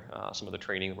out there. Some of the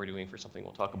training that we're doing for something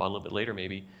we'll talk about a little bit later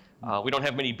maybe. We don't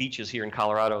have many beaches here in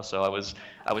Colorado, so I was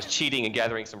cheating and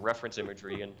gathering some reference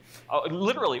imagery. And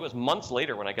literally, it was months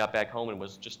later when I got back home and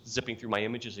was just zipping through my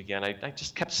images again. I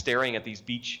just kept staring at these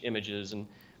beach images, and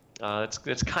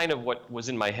that's kind of what was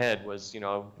in my head. Was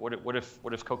what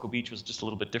if Cocoa Beach was just a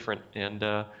little bit different and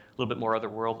a little bit more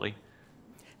otherworldly?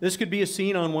 This could be a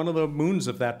scene on one of the moons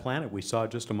of that planet we saw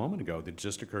just a moment ago that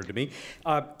just occurred to me.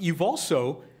 You've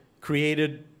also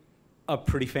created a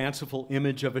pretty fanciful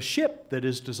image of a ship that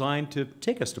is designed to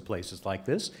take us to places like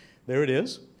this. There it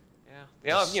is.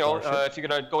 Yeah, if you're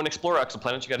going to go and explore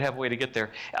exoplanets, you got to have a way to get there.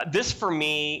 This, for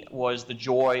me, was the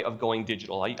joy of going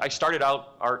digital. I started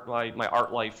out my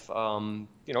art life,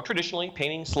 traditionally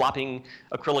painting, slopping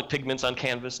acrylic pigments on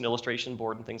canvas and illustration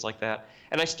board and things like that.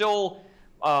 And I still,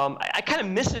 I kind of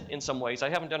miss it in some ways. I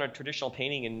haven't done a traditional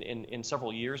painting in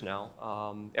several years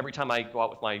now. Every time I go out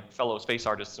with my fellow space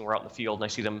artists and we're out in the field and I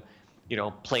see them,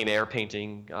 plein air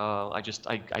painting,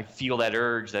 I feel that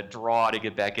urge, that draw to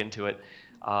get back into it.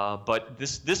 But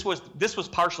this was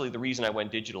partially the reason I went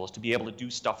digital, is to be able to do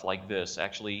stuff like this,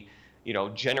 actually,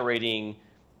 generating,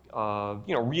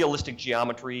 realistic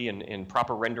geometry and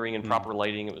proper rendering and proper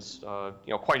lighting. It was,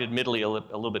 quite admittedly a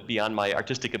little bit beyond my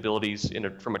artistic abilities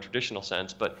from a traditional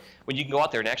sense. But when you can go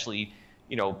out there and actually,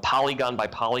 polygon by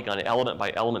polygon, element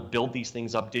by element, build these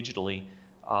things up digitally,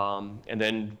 and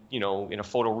then, in a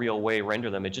photoreal way render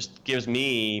them, it just gives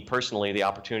me personally the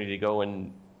opportunity to go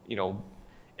and,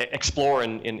 explore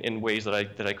in ways that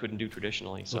I couldn't do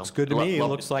traditionally. So looks good to me. It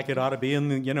looks like it ought to be in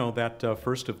the, that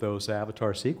first of those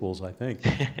Avatar sequels, I think.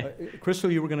 Crystal,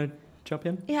 you were going to jump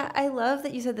in? Yeah, I love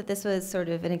that you said that this was sort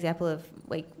of an example of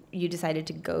you decided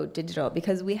to go digital,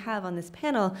 because we have on this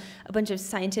panel a bunch of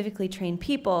scientifically trained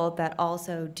people that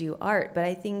also do art. But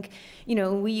I think,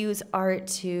 we use art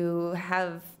to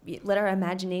let our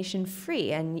imagination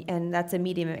free, and that's a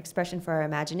medium of expression for our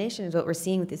imagination, is what we're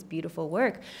seeing with this beautiful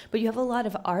work. But you have a lot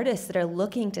of artists that are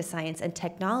looking to science and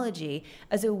technology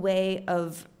as a way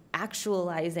of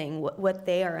actualizing what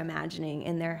they are imagining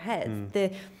in their heads.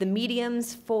 The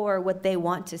mediums for what they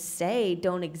want to say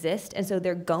don't exist, and so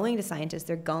they're going to scientists,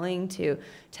 they're going to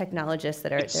technologists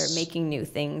that are they're making new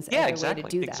things. Yeah, as a way to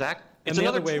do that. Exactly. It's and the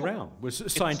other way around was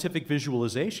scientific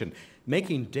visualization,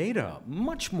 making data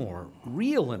much more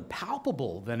real and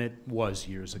palpable than it was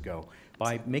years ago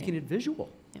by making it visual.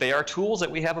 They are tools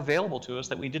that we have available to us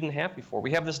that we didn't have before.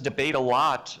 We have this debate a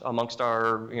lot amongst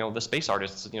our, the space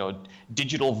artists,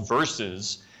 digital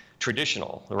versus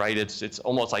traditional, right? It's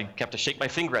almost like I have to shake my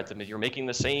finger at them. You're making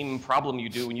the same problem you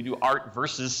do when you do art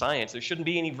versus science. There shouldn't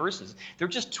be any versus. They're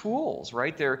just tools,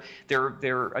 right? They're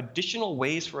additional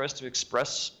ways for us to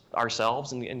express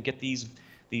ourselves and get these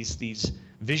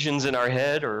visions in our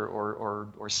head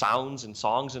or sounds and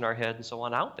songs in our head and so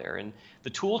on out there. And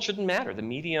the tool shouldn't matter. The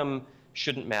medium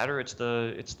shouldn't matter. It's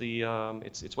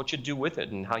what you do with it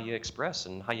and how you express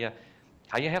and how you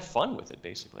have fun with it,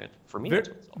 basically. For me, that's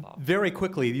what it's all about. Very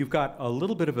quickly, you've got a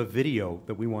little bit of a video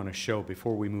that we want to show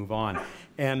before we move on.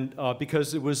 And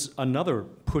because it was another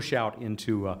push out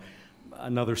into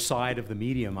another side of the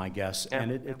medium, I guess. Yeah.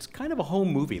 And it's kind of a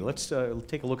home movie. Let's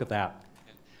take a look at that.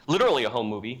 Literally a home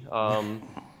movie.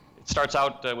 It starts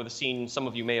out with a scene some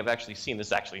of you may have actually seen. This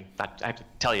is actually, I have to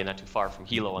tell you, not too far from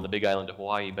Hilo on the big island of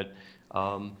Hawaii. But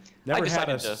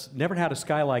never had a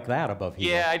sky like that above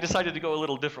here. Yeah, I decided to go a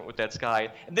little different with that sky.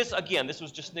 And this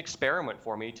was just an experiment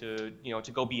for me to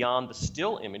go beyond the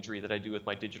still imagery that I do with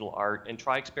my digital art and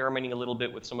try experimenting a little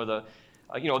bit with some of the,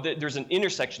 there's an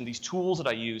intersection. These tools that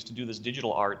I use to do this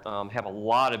digital art have a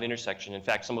lot of intersection. In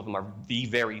fact, some of them are the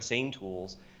very same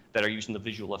tools that are used in the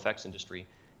visual effects industry.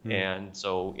 And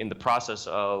so in the process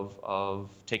of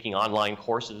taking online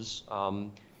courses,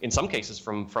 in some cases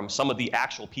from some of the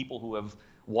actual people who have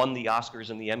won the Oscars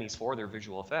and the Emmys for their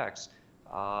visual effects,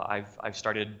 I've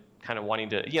started kind of wanting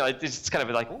to, it's kind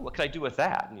of like, oh, what can I do with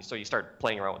that? And so you start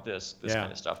playing around with this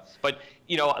kind of stuff. But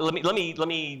let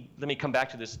me come back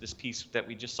to this piece that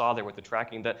we just saw there with the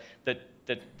tracking. That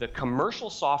the commercial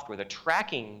software, the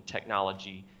tracking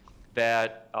technology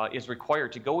that is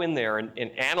required to go in there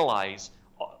and analyze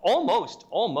almost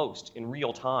in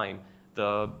real time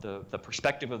the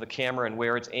perspective of the camera and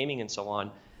where it's aiming and so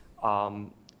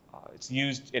on. It's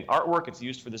used in artwork, it's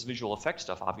used for this visual effects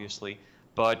stuff, obviously.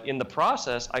 But in the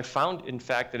process, I found, in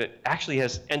fact, that it actually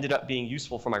has ended up being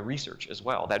useful for my research as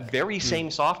well. That very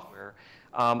same software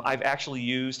I've actually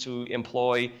used to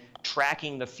employ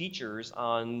tracking the features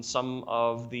on some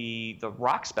of the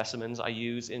rock specimens I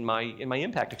use in my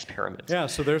impact experiments. Yeah,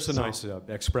 so there's a nice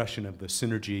expression of the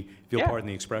synergy, if you'll pardon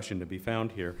the expression, to be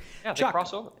found here. Yeah, Chuck, they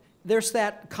cross over. There's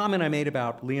that comment I made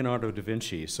about Leonardo da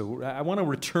Vinci. So I want to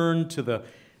return to the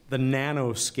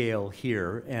nanoscale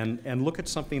here and look at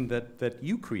something that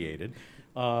you created,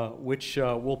 which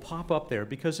will pop up there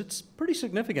because it's pretty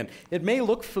significant. It may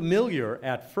look familiar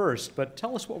at first, but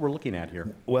tell us what we're looking at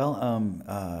here.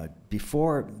 Well,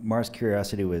 before Mars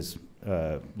Curiosity was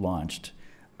launched,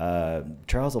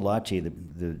 Charles Allacci,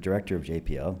 the director of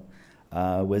JPL,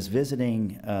 was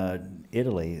visiting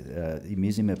Italy, the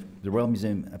Royal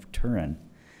Museum of Turin,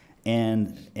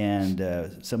 and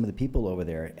some of the people over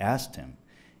there asked him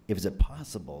if it's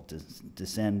possible to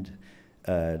send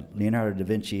Leonardo da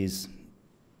Vinci's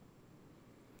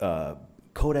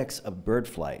Codex of Bird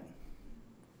Flight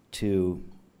to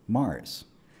Mars.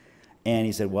 And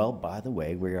he said, well, by the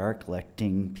way, we are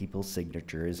collecting people's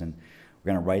signatures, and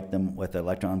we're going to write them with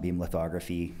electron beam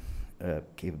lithography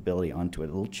capability onto a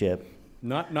little chip.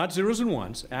 Not zeros and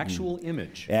ones, actual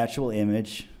image. Actual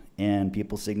image and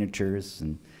people's signatures.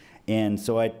 And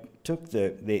so I took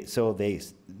they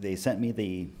sent me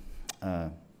the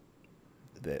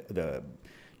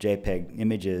JPEG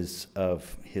images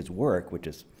of his work, which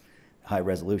is high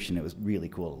resolution. It was really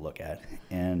cool to look at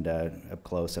and up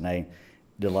close. And I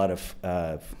did a lot of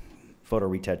photo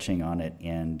retouching on it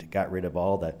and got rid of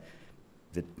all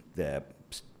the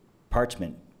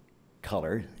parchment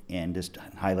color and just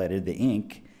highlighted the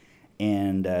ink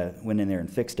and went in there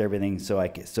and fixed everything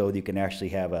so you can actually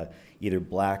have a either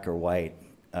black or white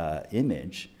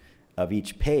image of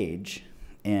each page.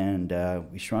 And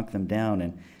we shrunk them down,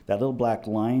 and that little black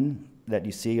line that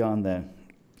you see on the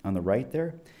right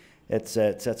there, that's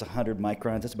 100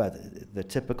 microns. That's about the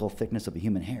typical thickness of a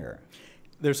human hair.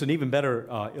 There's an even better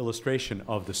illustration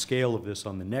of the scale of this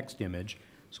on the next image,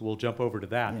 so we'll jump over to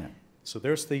that. Yeah. So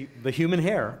there's the human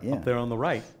hair up there on the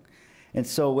right. And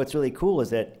so what's really cool is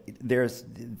that there's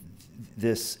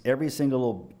this, every single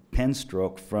little pen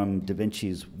stroke from Da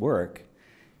Vinci's work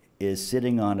is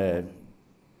sitting on a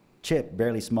chip,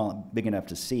 barely small, big enough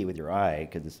to see with your eye,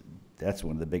 because that's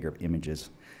one of the bigger images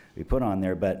we put on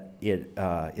there. But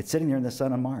it's sitting there in the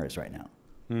sun on Mars right now,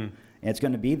 and it's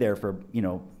going to be there for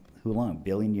how long? 1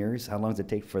 billion years? How long does it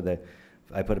take for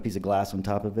I put a piece of glass on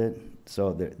top of it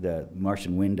so the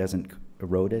Martian wind doesn't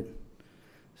erode it.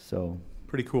 So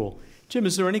pretty cool. Jim,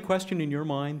 is there any question in your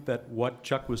mind that what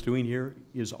Chuck was doing here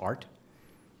is art?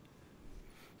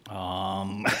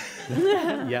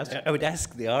 Yes? I would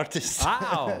ask the artist.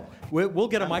 Wow. We'll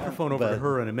get a microphone over to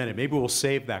her in a minute. Maybe we'll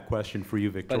save that question for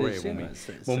you, Victoria,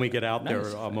 when we get out there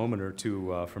a moment or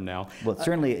two from now. Well,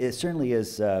 it certainly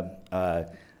is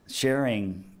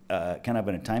sharing kind of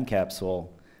in a time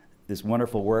capsule this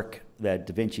wonderful work that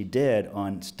Da Vinci did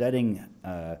on studying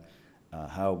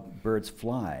how birds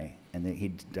fly. And he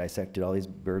dissected all these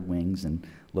bird wings and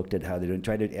looked at how they do it,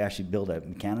 tried to actually build a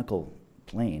mechanical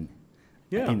plane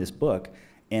in this book.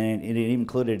 And it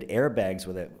included airbags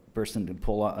with a person to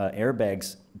pull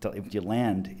airbags until if you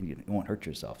land, you won't hurt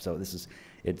yourself. So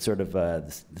it's sort of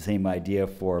the same idea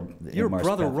for your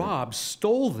brother Rob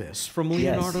stole this from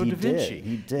Leonardo da Vinci.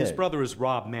 He did. His brother is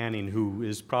Rob Manning, who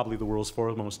is probably the world's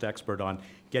foremost expert on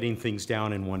getting things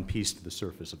down in one piece to the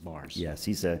surface of Mars. Yes,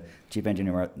 he's a chief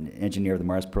engineer of the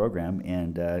Mars program,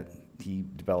 and he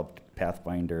developed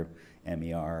Pathfinder,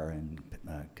 MER, and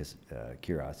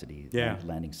Curiosity,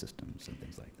 landing systems, and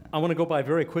things like that. I want to go by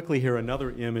very quickly here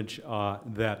another image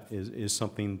that is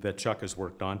something that Chuck has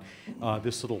worked on.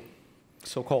 This little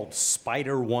so-called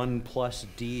Spider 1 plus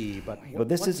D. But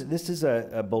this is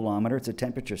a bolometer. It's a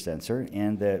temperature sensor,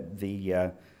 and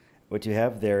the what you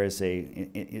have there is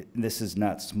this is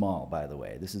not small, by the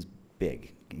way. This is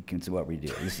big. You can see what we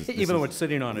do. Even though it's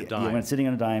sitting on a dime. When it's sitting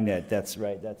on a dime, that's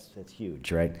right. That's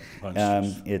huge, right?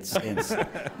 It's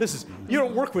this is you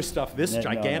don't work with stuff this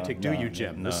gigantic, do you,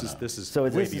 Jim? This is so way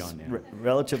this beyond is that.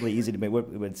 Relatively easy to make.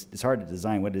 It's hard to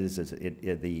design. What it is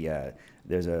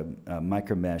there's a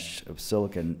micromesh of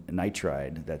silicon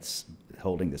nitride that's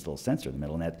holding this little sensor in the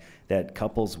middle, and that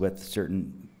couples with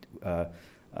certain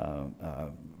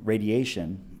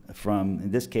radiation from.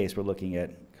 In this case, we're looking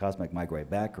at cosmic microwave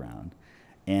background.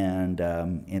 And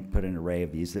put an array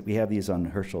of these. We have these on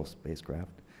Herschel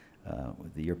spacecraft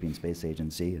with the European Space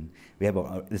Agency, and we have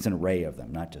it's an array of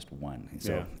them, not just one.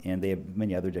 So, and they have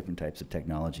many other different types of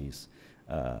technologies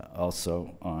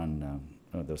also on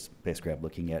those spacecraft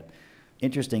looking at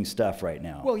interesting stuff right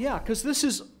now. Well, yeah, because this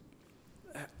is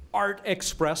art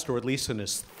expressed, or at least an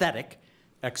aesthetic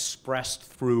expressed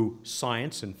through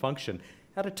science and function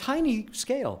at a tiny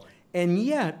scale, and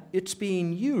yet it's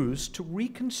being used to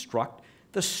reconstruct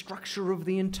the structure of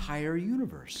the entire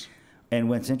universe. And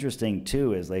what's interesting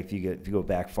too is, like, if you go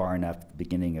back far enough to the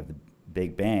beginning of the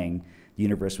Big Bang, the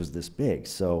universe was this big.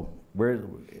 So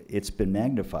it's been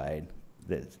magnified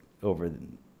over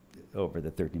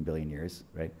the 13 billion years,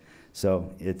 right?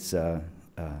 So it's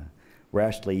we're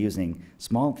actually using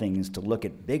small things to look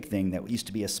at big thing that used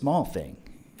to be a small thing,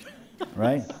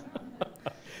 right?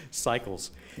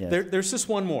 Cycles. Yes. There's just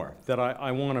one more that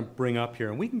I want to bring up here,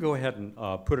 and we can go ahead and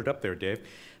put it up there, Dave,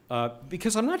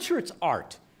 because I'm not sure it's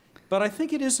art, but I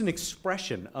think it is an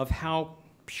expression of how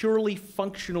purely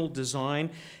functional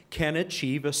design can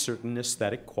achieve a certain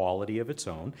aesthetic quality of its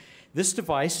own. This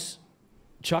device,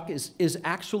 Chuck, is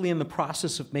actually in the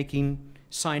process of making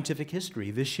scientific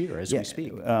history this year as we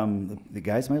speak. The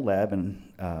guys in my lab and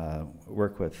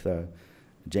work with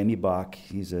Jamie Bach.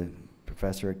 He's a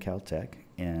professor at Caltech,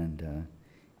 and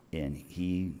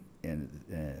he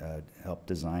helped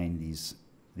design these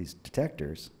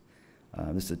detectors.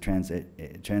 This is a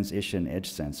transition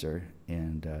edge sensor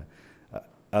and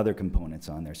other components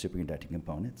on there, superconducting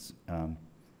components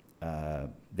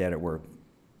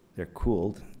they're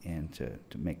cooled and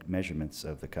to make measurements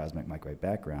of the cosmic microwave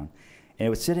background. And it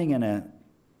was sitting in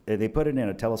they put it in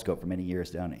a telescope for many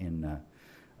years down in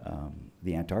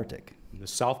the Antarctic. The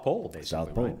South Pole, basically.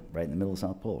 South Pole, right in the middle of the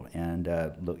South Pole, and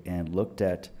looked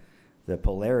at the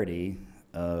polarity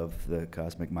of the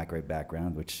cosmic microwave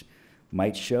background, which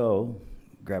might show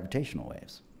gravitational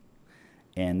waves.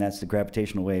 And that's the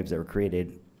gravitational waves that were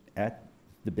created at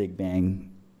the Big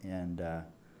Bang, and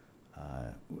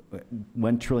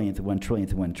 1 trillionth of 1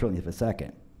 trillionth of 1 trillionth of a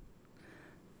second.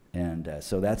 And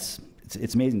so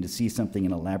it's amazing to see something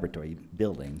in a laboratory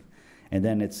building, and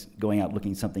then it's going out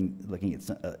looking at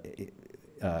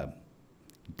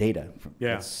data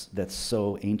that's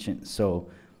so ancient, so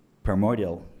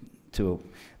primordial to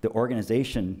the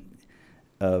organization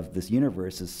of this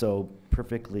universe is so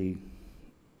perfectly,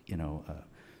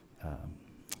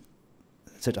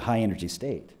 such a high energy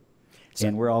state.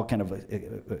 And we're all kind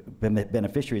of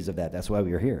beneficiaries of that. That's why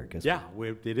we're here.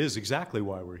 It is exactly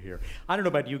why we're here. I don't know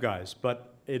about you guys,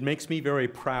 but it makes me very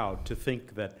proud to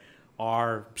think that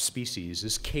our species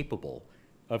is capable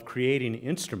of creating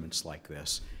instruments like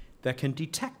this that can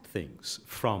detect things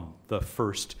from the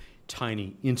first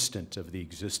tiny instant of the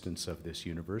existence of this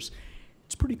universe.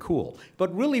 It's pretty cool.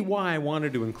 But really why I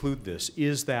wanted to include this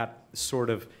is that sort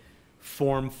of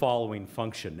form-following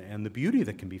function and the beauty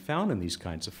that can be found in these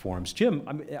kinds of forms.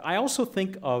 Jim, I also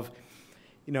think of,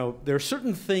 there are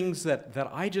certain things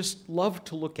that I just love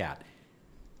to look at.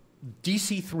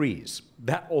 DC-3s,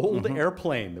 that old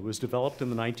airplane that was developed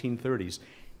in the 1930s,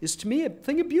 is, to me, a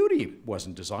thing of beauty. It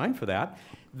wasn't designed for that.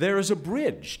 There is a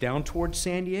bridge down towards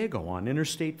San Diego on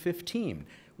Interstate 15,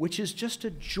 which is just a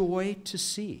joy to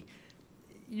see.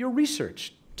 Your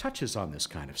research touches on this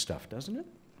kind of stuff, doesn't it?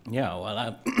 Yeah,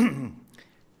 well,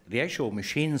 the actual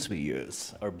machines we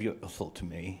use are beautiful to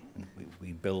me. And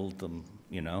we build them,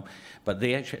 you know. But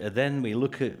then we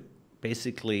look at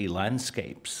basically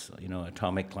landscapes, you know,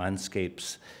 atomic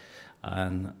landscapes.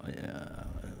 And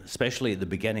especially at the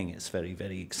beginning, it's very,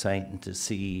 very exciting to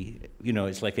see, you know,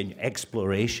 it's like an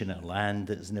exploration of land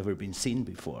that's never been seen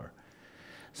before.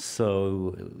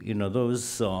 So, you know,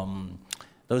 those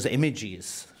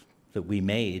images that we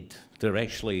made, they're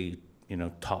actually, you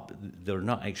know, they're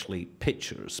not actually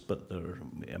pictures, but they're,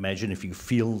 imagine if you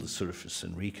feel the surface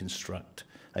and reconstruct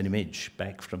an image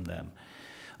back from them.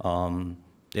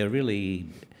 They're really,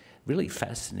 really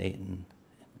fascinating.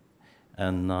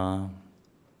 And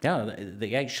yeah,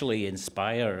 they actually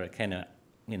inspire a kind of,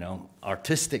 you know,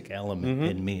 artistic element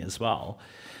in me as well.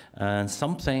 And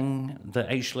something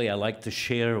that actually I like to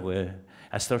share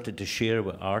I started to share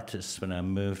with artists when I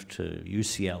moved to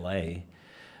UCLA,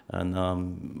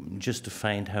 and just to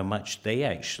find how much they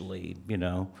actually, you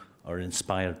know, are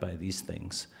inspired by these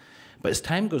things. But as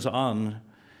time goes on,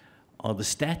 the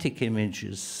static image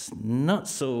is not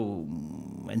so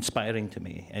inspiring to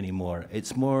me anymore.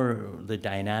 It's more the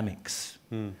dynamics,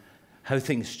 how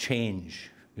things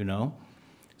change, you know?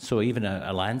 So even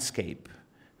a landscape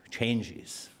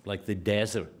changes, like the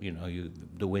desert, you know,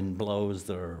 the wind blows,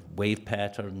 there are wave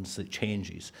patterns that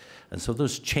changes. And so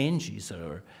those changes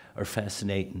are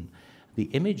fascinating. The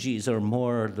images are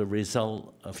more the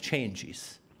result of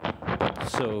changes.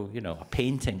 So, you know, a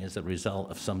painting is a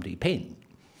result of somebody painting.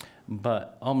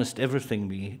 But almost everything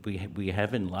we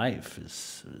have in life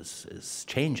is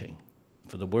changing,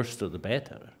 for the worse or the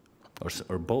better,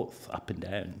 or both, up and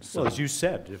down. So, well, as you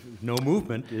said, if no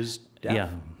movement is death.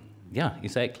 Yeah,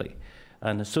 exactly.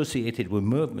 And associated with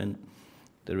movement,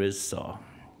 there is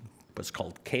what's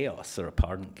called chaos, or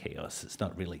apparent chaos. It's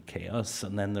not really chaos.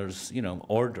 And then there's, you know,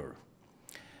 order.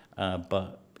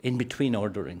 But in between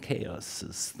order and chaos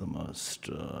is the most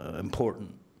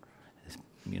important,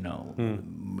 you know,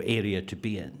 area to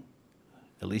be in,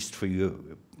 at least for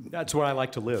you. That's where I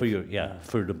like to live.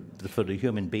 For the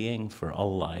human being, for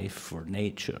all life, for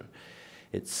nature.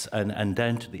 It's and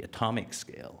down to the atomic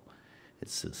scale.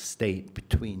 It's a state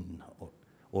between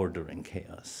order and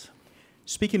chaos.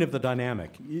 Speaking of the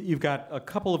dynamic, you've got a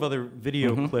couple of other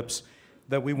video clips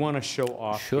that we want to show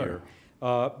off here.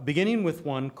 Beginning with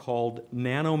one called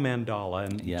Nano Mandala,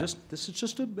 and this is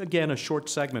just, again, a short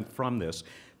segment from this,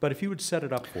 but if you would set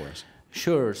it up for us.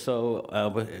 Sure. So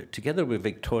together with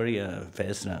Victoria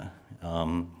Vesna,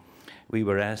 we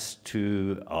were asked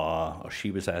to, or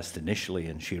she was asked initially,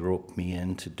 and she roped me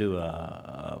in to do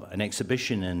an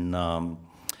exhibition in,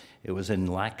 it was in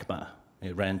LACMA.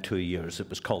 It ran 2 years. It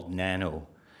was called Nano.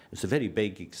 It's a very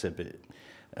big exhibit.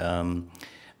 And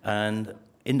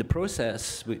in the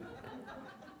process, we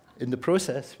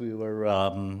were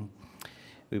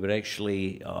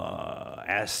actually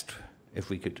asked if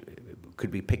we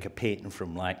could we pick a painting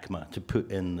from LACMA to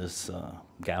put in this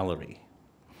gallery.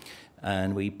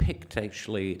 And we picked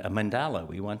actually a mandala.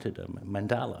 We wanted a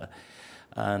mandala.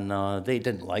 And they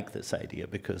didn't like this idea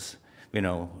because, you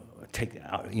know,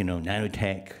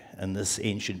 nanotech and this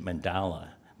ancient mandala,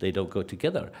 they don't go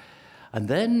together. And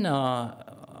then,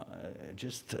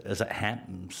 just as it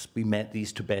happens, we met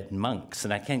these Tibetan monks.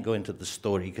 And I can't go into the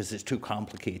story because it's too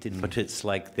complicated, but it's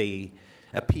like they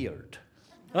appeared.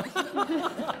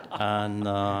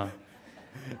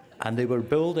 And they were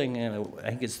building, I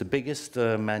think it's the biggest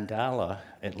mandala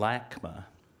at LACMA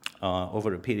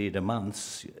over a period of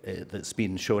months that's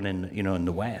been shown in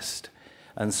the West.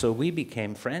 And so we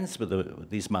became friends with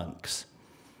these monks.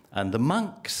 And the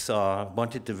monks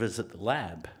wanted to visit the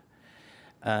lab.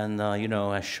 And,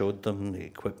 I showed them the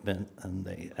equipment,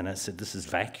 and I said, this is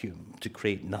vacuum to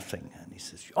create nothing. And he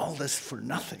says, all this for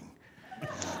nothing.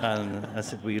 And I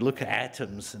said, well, you look at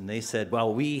atoms, and they said,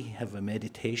 well, we have a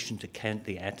meditation to count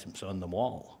the atoms on the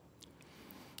wall.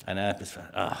 And I was,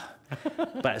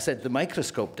 But I said, the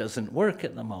microscope doesn't work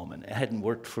at the moment. It hadn't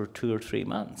worked for 2 or 3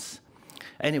 months.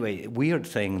 Anyway, weird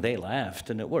thing, they laughed,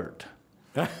 and it worked.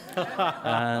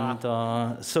 And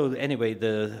so anyway,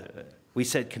 we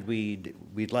said,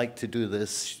 we'd like to do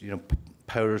this,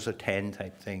 powers of 10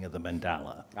 type thing of the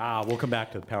mandala. We'll come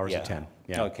back to the powers of 10.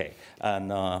 Yeah. Okay.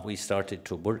 And we started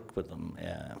to work with them.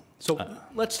 So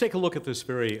let's take a look at this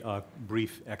very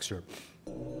brief excerpt.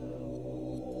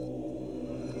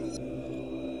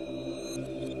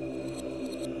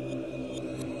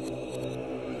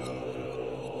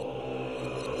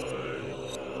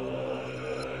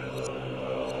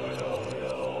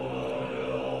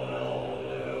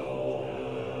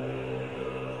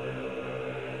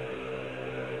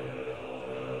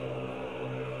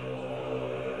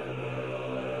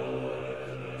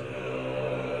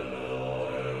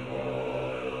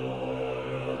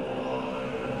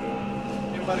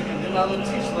 para que de lado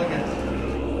existe lagi.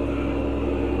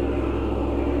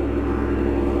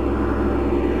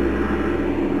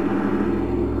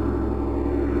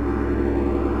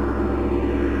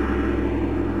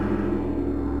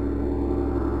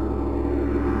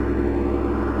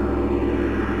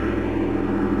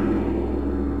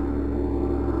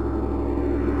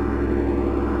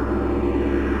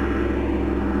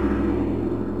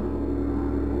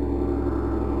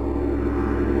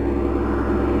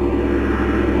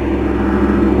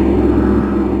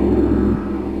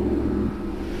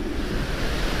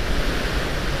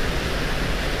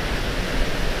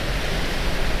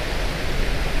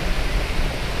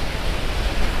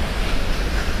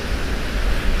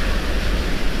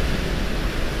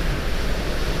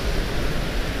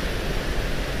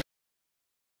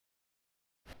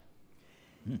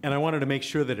 And I wanted to make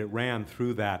sure that it ran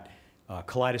through that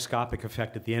kaleidoscopic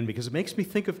effect at the end, because it makes me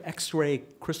think of X-ray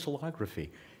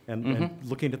crystallography and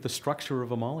looking at the structure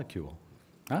of a molecule.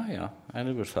 Oh, yeah. I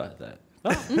never thought that.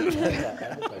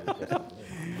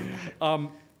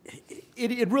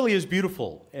 It really is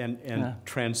beautiful and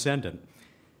transcendent.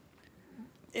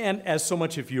 And as so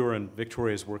much of your and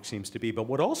Victoria's work seems to be. But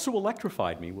what also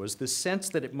electrified me was the sense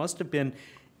that it must have been,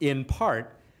 in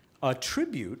part, a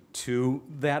tribute to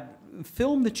that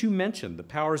film that you mentioned, The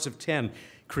Powers of 10,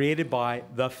 created by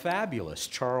the fabulous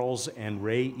Charles and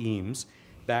Ray Eames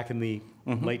back in the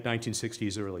late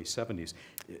 1960s, early 70s.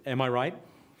 Am I right?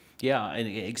 Yeah,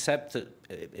 except that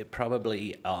it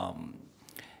probably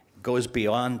goes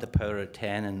beyond the power of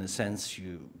 10 in the sense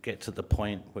you get to the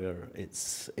point where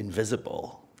it's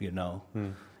invisible, you know.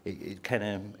 It kind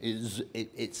of is.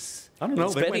 It's. I don't know.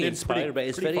 It's They very went in inspired by.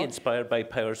 It's pretty very far. inspired by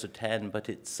Powers of 10, but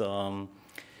it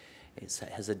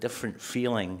has a different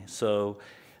feeling. So,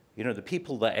 you know, the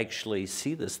people that actually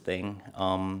see this thing,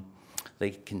 they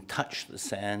can touch the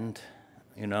sand,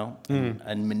 you know,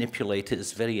 and manipulate it.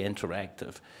 It's very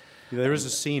interactive. There is a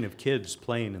scene of kids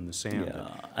playing in the sand. Yeah,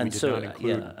 that we and did so not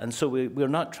include. yeah, and so we're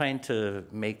not trying to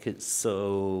make it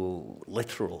so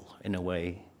literal in a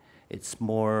way. It's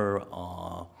more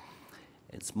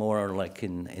like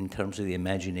in terms of the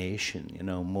imagination, you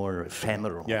know, more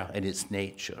ephemeral in its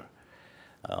nature.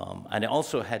 And it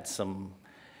also had some,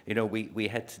 you know, we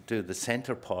had to do the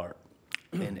center part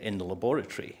in the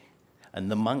laboratory, and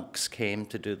the monks came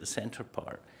to do the center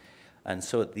part. And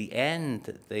so at the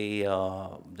end, they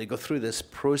go through this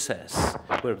process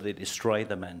where they destroy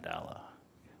the mandala.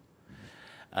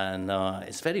 And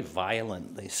it's very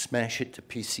violent. They smash it to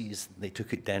pieces. They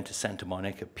took it down to Santa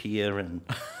Monica Pier and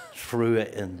threw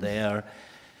it in there.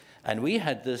 And we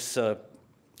had this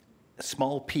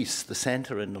small piece, the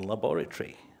center in the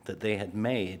laboratory, that they had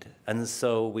made. And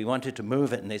so we wanted to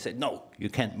move it, and they said, no, you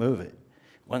can't move it.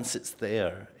 Once it's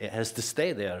there, it has to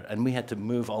stay there. And we had to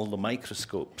move all the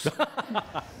microscopes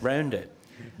around it.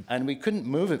 And we couldn't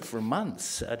move it for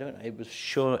months. I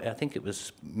think it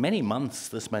was many months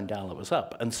this mandala was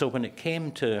up. And so when it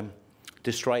came to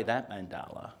destroy that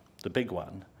mandala, the big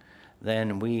one,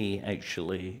 then we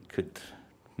actually could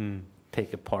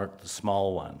take apart the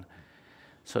small one.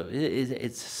 So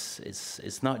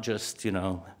it's not just, you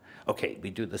know, okay,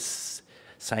 we do this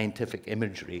scientific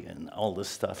imagery and all this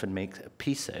stuff and make a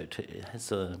piece out. It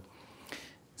has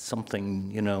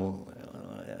something, you know,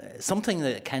 something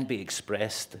that can be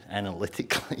expressed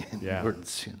analytically in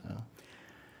words, you know.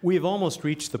 We've almost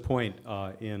reached the point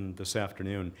in this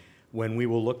afternoon when we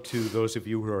will look to those of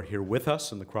you who are here with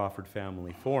us in the Crawford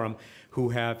Family Forum who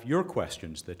have your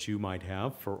questions that you might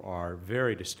have for our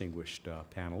very distinguished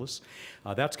panelists.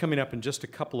 That's coming up in just a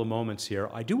couple of moments here.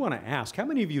 I do want to ask, how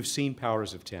many of you have seen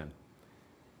Powers of 10?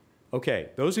 Okay,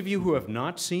 those of you who have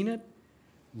not seen it,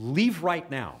 leave right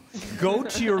now. Go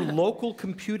to your local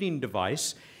computing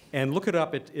device and look it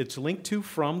up. It's linked to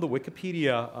from the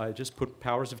Wikipedia. I just put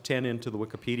Powers of 10 into the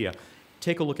Wikipedia.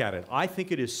 Take a look at it. I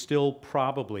think it is still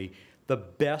probably the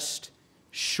best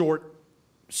short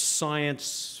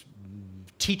science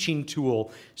teaching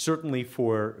tool, certainly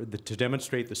to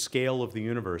demonstrate the scale of the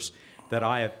universe, that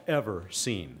I have ever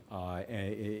seen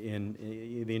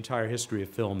in the entire history of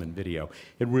film and video.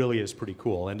 It really is pretty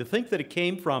cool. And to think that it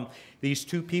came from these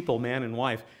two people, man and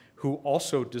wife, who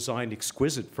also designed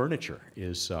exquisite furniture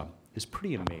is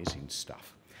pretty amazing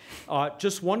stuff.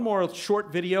 Just one more short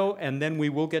video, and then we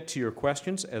will get to your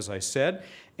questions, as I said.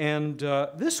 And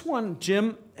this one,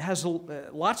 Jim, has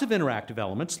lots of interactive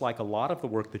elements, like a lot of the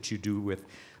work that you do with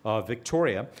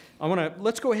Victoria.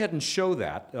 Let's go ahead and show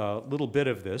that, little bit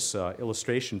of this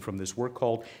illustration from this work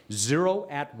called Zero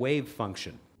at Wave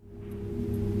Function.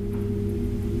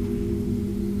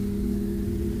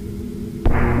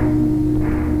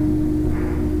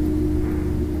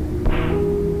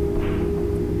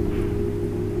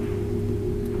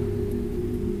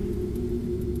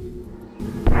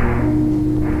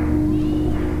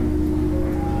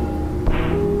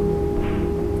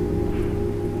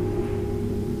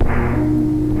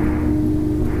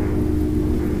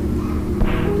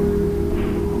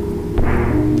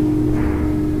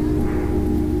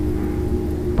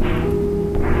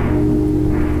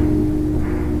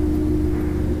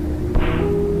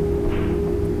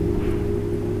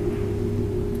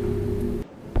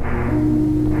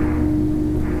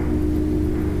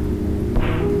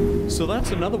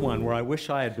 that's another one where I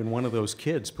wish I had been one of those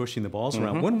kids pushing the balls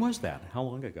around. When was that? How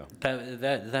long ago?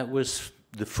 That was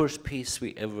the first piece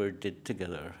we ever did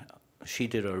together. She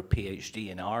did her PhD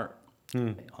in art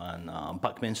on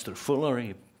Buckminster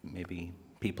Fuller, maybe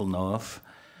people know of.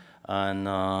 And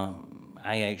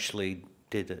I actually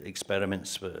did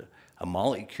experiments with a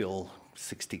molecule,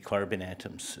 60 carbon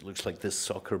atoms. It looks like this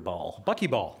soccer ball.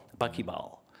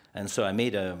 Buckyball. And so I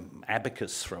made an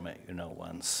abacus from it,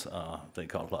 once. That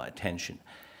got a lot of attention.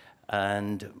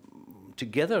 And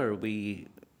together we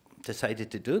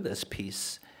decided to do this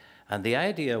piece. And the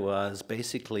idea was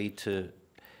basically to,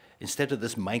 instead of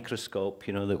this microscope,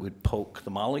 that would poke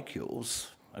the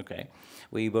molecules, okay,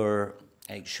 we were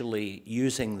actually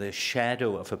using the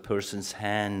shadow of a person's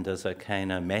hand as a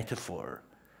kind of metaphor.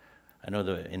 I know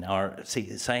that in art,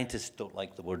 scientists don't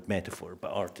like the word metaphor, but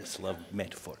artists love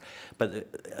metaphor. But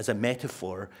as a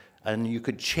metaphor, and you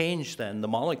could change then the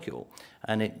molecule,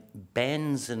 and it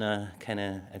bends in a kind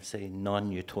of, I'd say,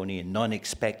 non-Newtonian,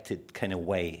 non-expected kind of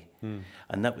way.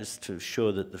 And that was to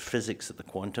show that the physics at the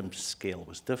quantum scale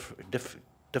was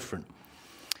different.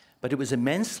 But it's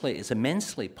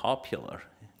immensely popular,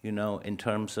 in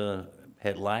terms of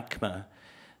at LACMA.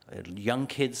 Young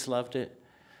kids loved it.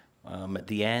 At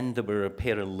the end, there were a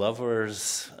pair of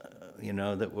lovers,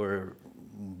 that were,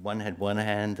 one had one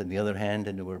hand and the other hand,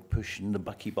 and they were pushing the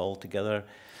buckyball together.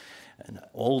 And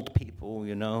old people,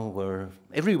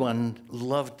 everyone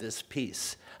loved this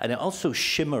piece. And it also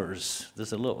shimmers.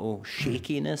 There's a little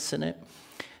shakiness in it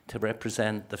to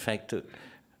represent the fact that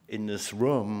in this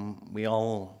room, we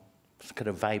all kind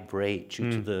of vibrate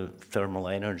due to the thermal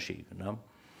energy,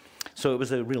 So it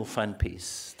was a real fun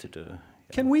piece to do.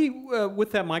 Can we,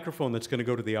 with that microphone that's going to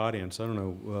go to the audience, I don't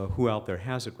know who out there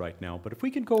has it right now, but if we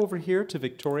could go over here to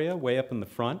Victoria, way up in the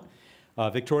front.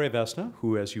 Victoria Vesna,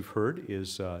 who, as you've heard,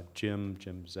 is Jim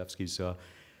Zevsky's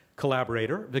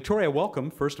collaborator. Victoria,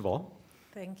 welcome, first of all.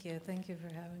 Thank you for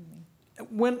having me.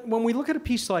 When we look at a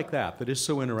piece like that is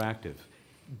so interactive,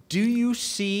 do you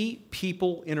see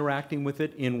people interacting with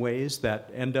it in ways that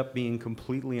end up being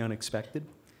completely unexpected?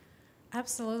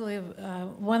 Absolutely.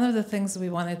 One of the things we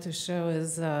wanted to show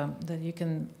is that you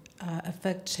can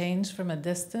affect change from a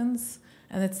distance.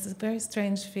 And it's a very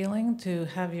strange feeling to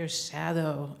have your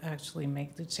shadow actually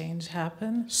make the change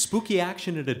happen. Spooky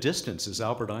action at a distance, as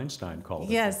Albert Einstein called it.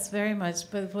 Yes, very much.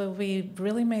 But what we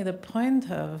really made a point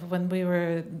of when we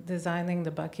were designing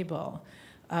the buckyball,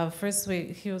 first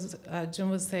Jim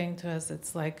was saying to us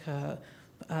it's like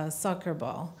a soccer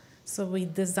ball. So we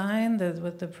designed it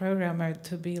with the programmer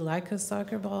to be like a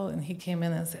soccer ball, and he came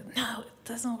in and said, no, it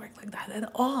doesn't work like that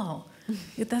at all.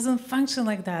 It doesn't function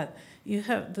like that. You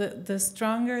have the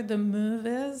stronger the move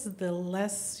is, the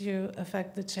less you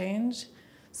affect the change.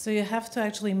 So you have to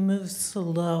actually move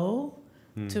slow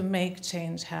to make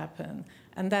change happen.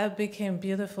 And that became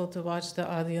beautiful to watch the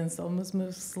audience almost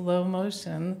move slow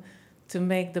motion to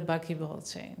make the buckyball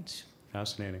change.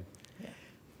 Fascinating.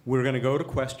 We're going to go to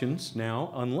questions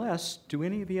now, unless, do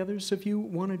any of the others of you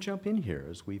want to jump in here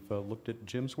as we've looked at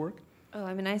Jim's work? Oh,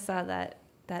 I mean, I saw that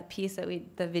piece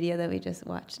the video that we just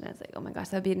watched, and I was like, oh my gosh,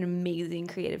 that'd be an amazing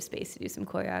creative space to do some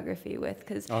choreography with,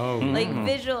 because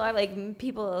visual are like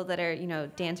people that are,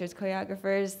 dancers,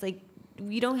 choreographers, like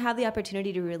you don't have the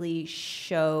opportunity to really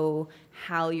show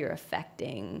how you're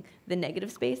affecting the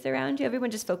negative space around you.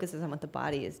 Everyone just focuses on what the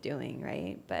body is doing,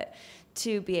 right? But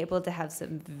to be able to have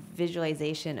some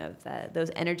visualization of those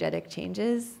energetic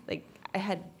changes, like I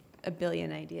had a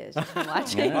billion ideas just from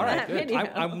watching that video.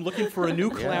 I'm looking for a new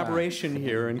collaboration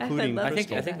here, including I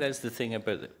think that's the thing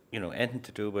about anything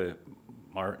to do with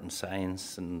art and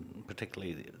science, and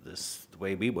particularly the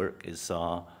way we work is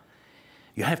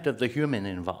you have to have the human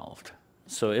involved.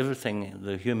 So everything,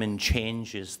 the human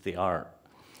changes the art,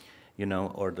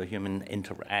 or the human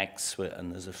interacts with,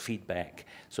 and there's a feedback.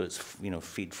 So it's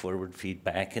feed forward,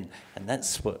 feedback, and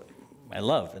that's what I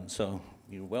love. And so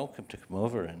you're welcome to come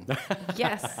over and.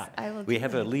 Yes, I will. We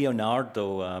have a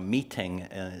Leonardo meeting.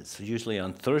 It's usually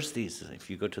on Thursdays if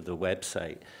you go to the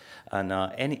website, and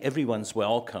everyone's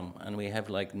welcome. And we have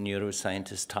like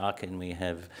neuroscientists talking. We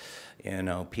have,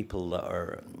 people that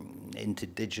are into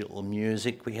digital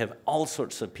music. We have all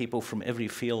sorts of people from every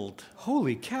field.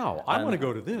 Holy cow! I want to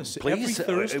go to this. Please,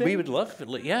 every Thursday. We would love it.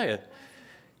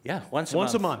 Yeah, once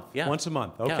a month. Yeah. Once a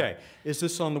month. Okay. Yeah. Is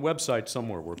this on the website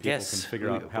somewhere where people can figure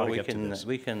out how to get to this?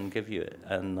 We can give you it.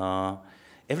 And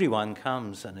everyone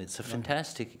comes, and it's a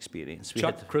fantastic experience.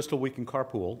 Chuck, Crystal, we can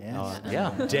carpool.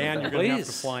 Yeah. Dan, you're going to have to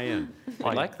Please. fly in.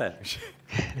 I like that.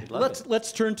 I'd love it.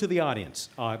 Let's turn to the audience,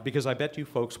 because I bet you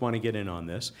folks want to get in on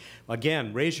this.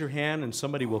 Again, raise your hand and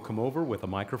somebody will come over with a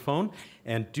microphone,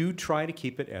 and do try to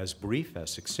keep it as brief,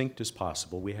 as succinct as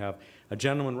possible. We have a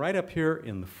gentleman right up here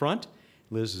in the front.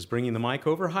 Liz is bringing the mic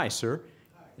over. Hi, sir.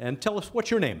 And tell us,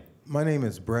 what's your name? My name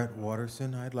is Brett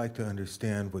Watterson. I'd like to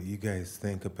understand what you guys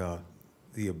think about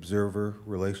the observer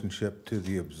relationship to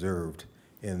the observed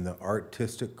in the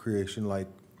artistic creation, like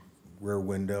Rare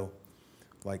Window,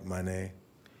 like Manet,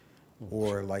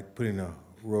 or like putting a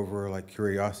rover like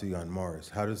Curiosity on Mars.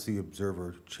 How does the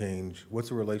observer change? What's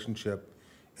the relationship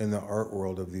in the art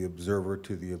world of the observer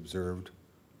to the observed?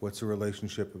 What's the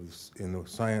relationship in the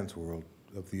science world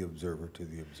of the observer to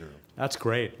the observed? That's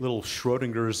great. Little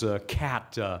Schrodinger's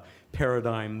cat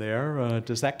paradigm there.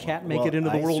 Does that cat make it into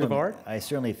the world of art? I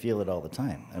certainly feel it all the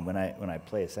time. And when I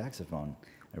play a saxophone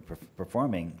or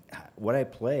performing, what I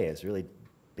play is really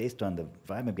based on the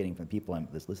vibe I'm getting from people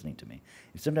that's listening to me.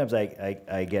 And sometimes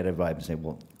I get a vibe and say,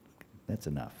 well, that's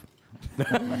enough.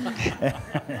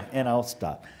 And I'll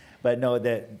stop. But no,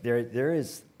 that there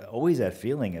is always that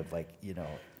feeling of like, you know,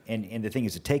 and the thing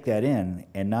is to take that in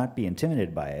and not be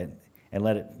intimidated by it and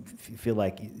let it feel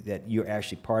like that you're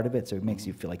actually part of it, so it makes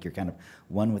you feel like you're kind of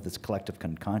one with this collective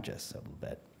conscious a little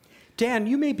bit. Dan,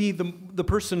 you may be the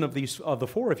person of the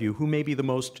four of you who may be the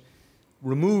most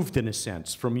removed, in a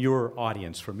sense, from your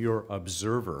audience, from your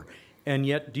observer. And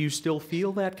yet, do you still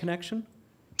feel that connection?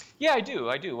 Yeah, I do.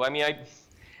 I mean,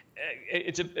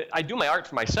 I do my art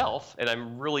for myself, and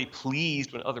I'm really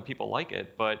pleased when other people like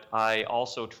it. But I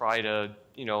also try to,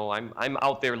 you know, I'm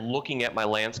out there looking at my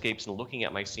landscapes and looking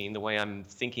at my scene the way I'm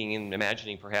thinking and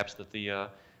imagining perhaps that the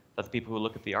people who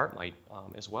look at the art might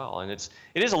as well. And it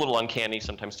is a little uncanny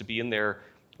sometimes to be in there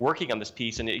working on this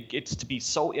piece, and it gets to be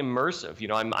so immersive. You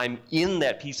know, I'm in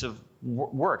that piece of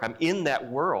work. I'm in that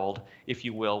world, if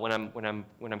you will, when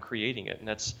I'm creating it, and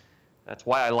that's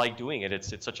why I like doing it.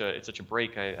 It's such a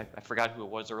break. I forgot who it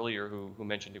was earlier who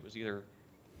mentioned it was either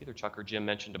Chuck or Jim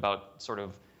mentioned about sort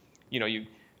of, you know, you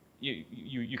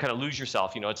kind of lose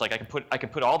yourself. You know, it's like I can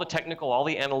put all the technical, all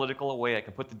the analytical away. I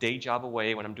can put the day job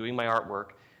away when I'm doing my artwork,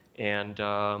 and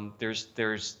there's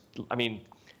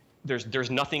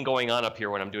nothing going on up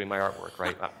here when I'm doing my artwork,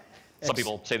 right? Some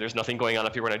people say there's nothing going on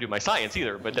up here when I do my science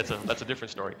either, but that's a different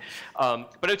story.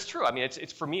 But it's true. I mean,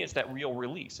 it's for me, it's that real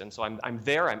release, and so I'm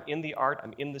there. I'm in the art.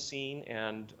 I'm in the scene,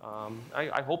 and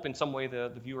I hope in some way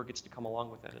the viewer gets to come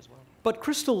along with that as well. But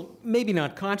Crystal, maybe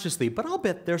not consciously, but I'll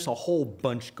bet there's a whole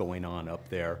bunch going on up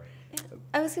there.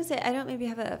 I was going to say, I don't maybe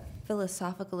have a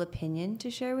philosophical opinion to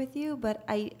share with you, but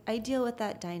I deal with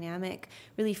that dynamic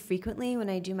really frequently when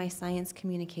I do my science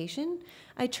communication.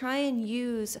 I try and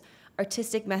use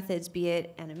artistic methods, be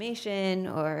it animation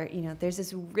or, you know, there's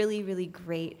this really, really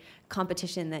great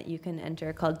competition that you can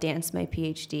enter called Dance My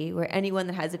PhD, where anyone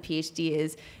that has a PhD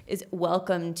is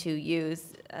welcome to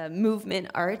use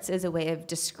movement arts as a way of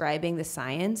describing the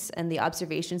science and the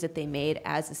observations that they made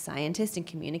as a scientist and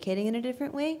communicating in a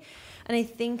different way. And I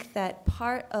think that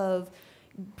part of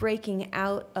breaking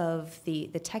out of the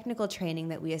technical training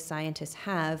that we as scientists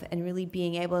have and really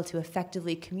being able to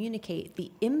effectively communicate the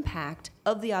impact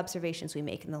of the observations we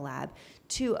make in the lab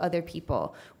to other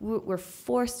people. We're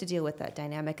forced to deal with that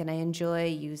dynamic, and I enjoy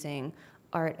using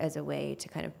art as a way to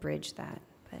kind of bridge that.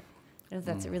 But I don't know if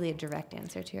that's really a direct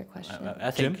answer to your question.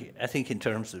 I think in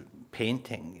terms of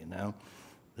painting, you know,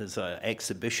 there's an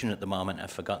exhibition at the moment. I've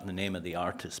forgotten the name of the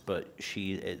artist, but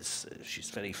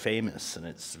she's very famous and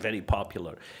it's very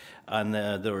popular. And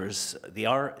there's the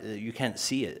art. You can't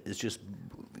see it. It's just,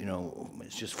 you know,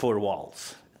 it's just four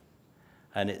walls.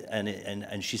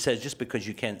 And she says just because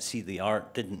you can't see the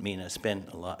art didn't mean I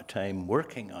spent a lot of time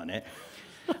working on it.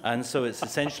 And so it's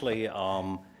essentially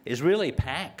it's really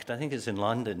packed. I think it's in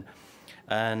London.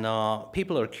 And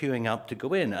people are queuing up to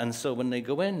go in. And so when they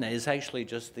go in, it's actually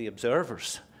just the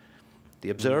observers. The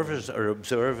observers are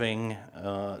observing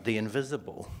the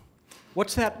invisible.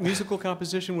 What's that musical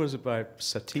composition? Was it by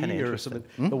Satie or something?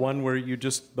 The one where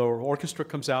the orchestra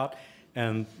comes out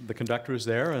and the conductor is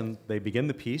there and they begin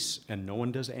the piece and no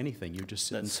one does anything. You just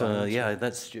sit in silence. Yeah,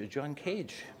 that's John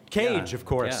Cage. Cage, of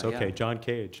course. Yeah, okay, yeah. John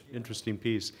Cage. Interesting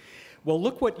piece. Well,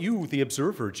 look what you, the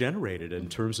observer, generated in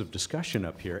terms of discussion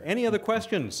up here. Any other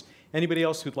questions? Anybody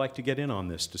else who'd like to get in on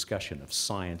this discussion of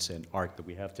science and art that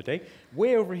we have today?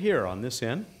 Way over here on this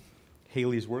end.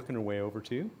 Haley's working her way over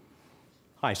to you.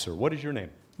 Hi, sir. What is your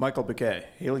name? Michael Bouquet.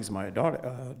 Haley's my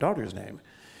daughter's name.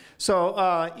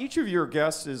 So each of your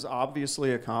guests is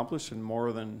obviously accomplished in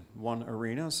more than one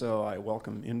arena, so I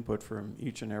welcome input from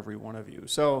each and every one of you.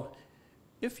 So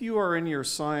if you are in your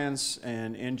science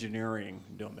and engineering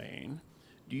domain,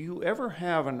 do you ever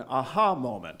have an aha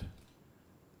moment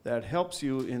that helps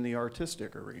you in the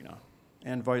artistic arena,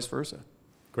 and vice versa?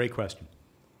 Great question.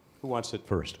 Who wants it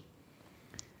first?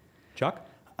 Chuck?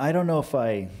 I don't know if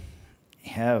I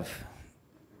have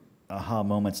aha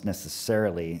moments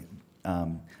necessarily,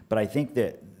 but I think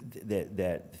that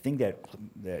the thing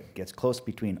that gets close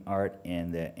between art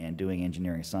and doing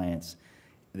engineering science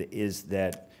is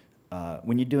that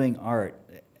when you're doing art,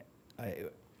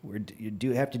 you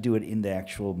do have to do it in the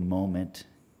actual moment.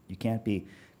 You can't be,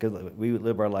 because we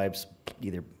live our lives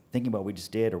either thinking about what we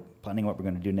just did or planning what we're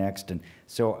going to do next, and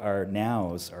so our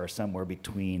nows are somewhere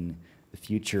between the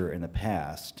future and the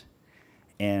past.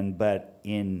 But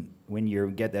when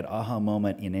you get that aha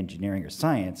moment in engineering or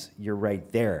science, you're right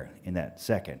there in that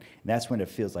second. And that's when it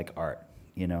feels like art,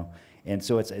 you know. And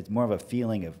so it's more of a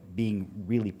feeling of being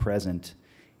really present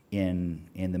in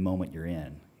the moment you're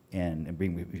in, and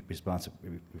being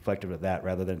reflective of that,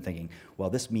 rather than thinking,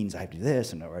 well, this means I have to do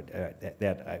this, and or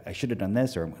that I should have done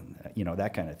this, or you know,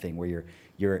 that kind of thing, where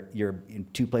you're in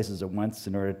two places at once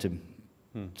in order to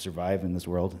survive in this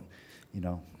world, you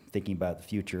know, thinking about the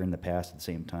future and the past at the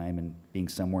same time, and being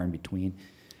somewhere in between.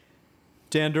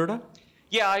 Dan Durda?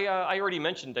 Yeah, I already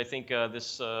mentioned, I think, this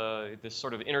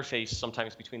sort of interface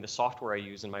sometimes between the software I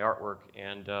use in my artwork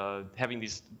and having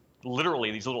these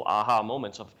little aha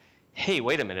moments of, hey,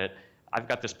 wait a minute, I've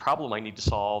got this problem I need to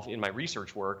solve in my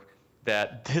research work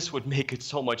that this would make it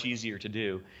so much easier to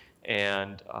do.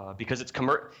 And because it's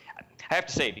I have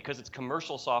to say, because it's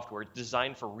commercial software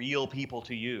designed for real people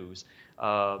to use,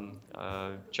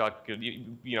 Chuck,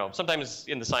 you know, sometimes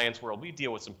in the science world, we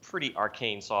deal with some pretty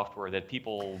arcane software that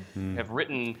people have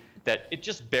written that it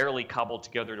just barely cobbled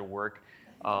together to work.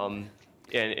 And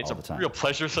it's a real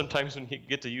pleasure sometimes when you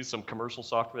get to use some commercial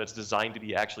software that's designed to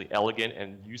be actually elegant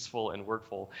and useful and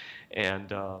workful.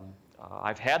 And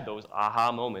I've had those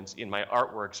aha moments in my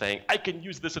artwork saying, I can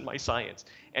use this in my science.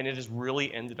 And it has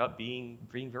really ended up being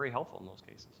very helpful in those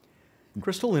cases.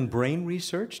 Crystal, in brain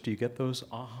research, do you get those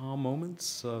aha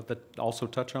moments that also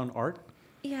touch on art?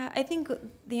 Yeah, I think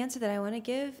the answer that I want to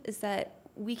give is that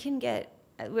we can get,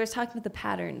 we were talking about the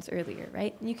patterns earlier,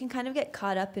 right? And you can kind of get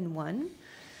caught up in one.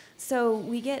 So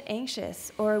we get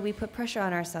anxious, or we put pressure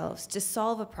on ourselves to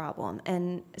solve a problem.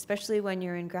 And especially when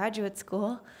you're in graduate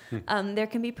school, there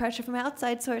can be pressure from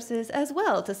outside sources as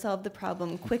well to solve the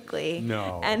problem quickly.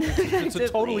 No, and it's a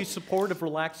totally supportive,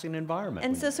 relaxing environment.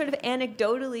 And so sort of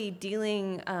anecdotally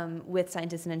dealing with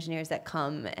scientists and engineers that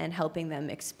come and helping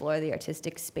them explore the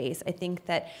artistic space, I think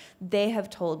that they have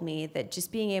told me that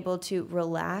just being able to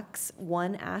relax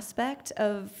one aspect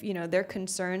of, you know, their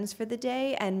concerns for the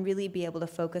day and really be able to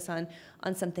focus on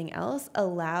something else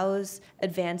allows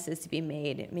advances to be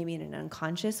made, maybe in an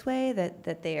unconscious way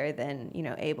that they are then, you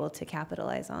know, able to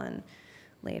capitalize on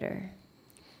later.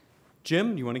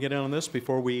 Jim, you want to get in on this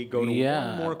before we go to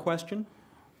one more question?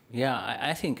 Yeah,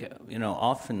 I think, you know,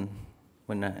 often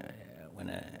when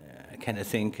I kind of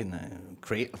think in a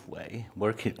creative way,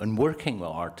 working with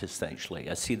artists, actually,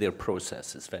 I see their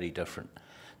process is very different.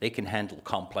 They can handle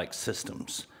complex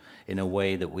systems in a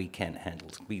way that we can't handle.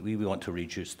 We want to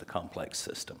reduce the complex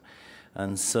system.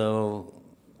 And so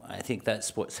I think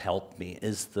that's what's helped me,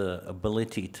 is the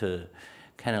ability to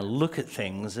kind of look at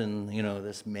things in, you know,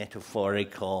 this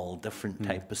metaphorical, different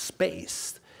type of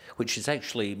space, which is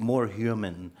actually more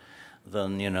human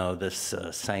than, you know, this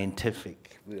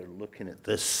scientific, we're looking at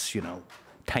this, you know,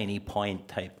 tiny point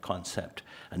type concept,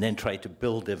 and then try to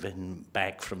build everything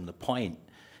back from the point.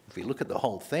 If we look at the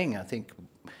whole thing, I think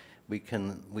we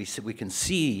can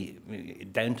see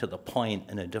down to the point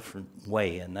in a different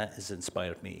way, and that has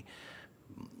inspired me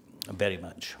very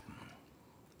much.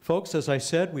 Folks, as I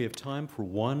said, we have time for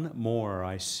one more.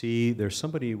 I see there's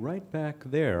somebody right back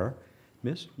there.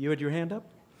 Miss, you had your hand up?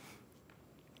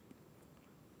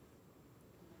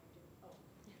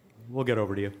 We'll get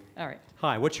over to you. All right.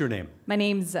 Hi, what's your name? My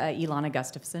name's Ilana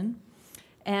Gustafson,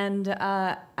 and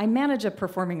I manage a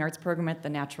performing arts program at the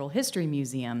Natural History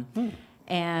Museum.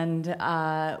 And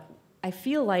I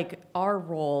feel like our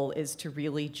role is to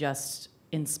really just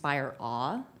inspire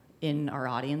awe in our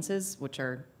audiences, which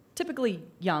are typically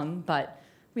young, but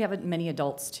we have many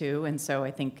adults too. And so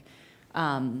I think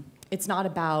it's not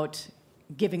about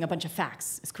giving a bunch of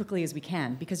facts as quickly as we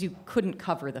can, because you couldn't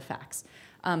cover the facts.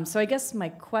 So I guess my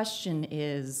question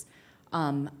is,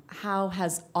 how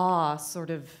has awe sort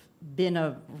of been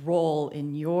a role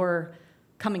in your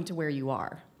coming to where you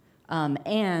are?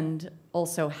 And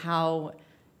also, how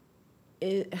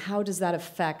how does that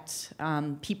affect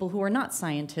people who are not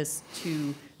scientists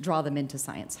to draw them into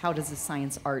science? How does the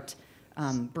science art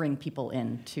bring people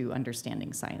into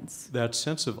understanding science? That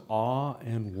sense of awe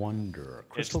and wonder.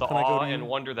 Crystal, it's the can I go awe to you? and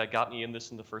wonder that got me in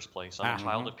this in the first place. I'm a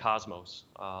child of Cosmos,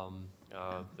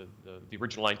 the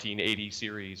original 1980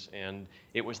 series, and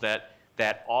it was that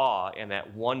awe and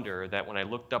that wonder that when I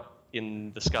looked up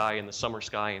in the sky, in the summer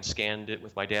sky, and scanned it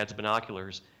with my dad's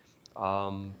binoculars,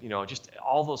 just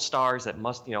all those stars that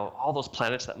must, all those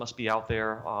planets that must be out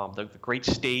there, the great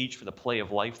stage for the play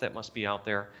of life that must be out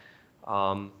there.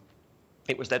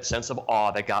 It was that sense of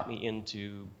awe that got me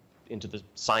into the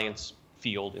science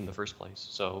field in the first place.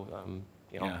 So,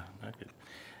 Yeah,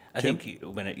 I think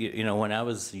when I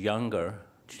was younger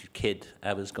kid,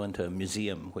 I was going to a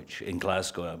museum, which in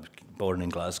Glasgow, I was born in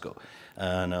Glasgow,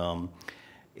 and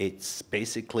it's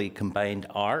basically combined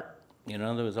art. There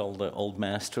was all the old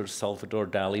masters, Salvador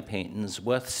Dali paintings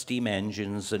with steam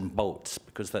engines and boats,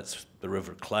 because that's the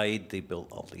River Clyde. They built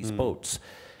all these boats.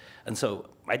 And so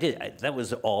that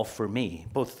was all for me,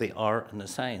 both the art and the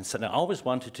science. And I always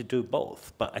wanted to do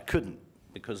both, but I couldn't,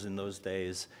 because in those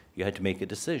days you had to make a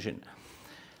decision.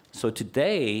 So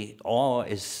today, awe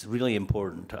is really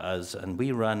important to us, and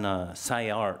we run a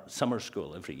Sci-Art summer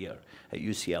school every year at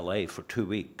UCLA for 2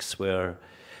 weeks, where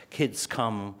kids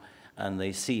come and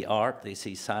they see art, they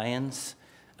see science,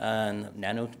 and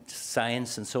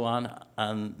nanoscience and so on,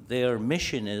 and their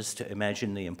mission is to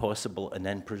imagine the impossible and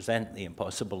then present the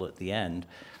impossible at the end.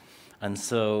 And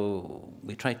so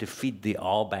we try to feed the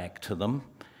awe back to them.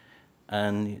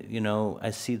 And, I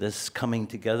see this coming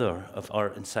together of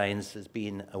art and science as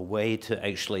being a way to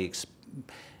actually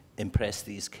impress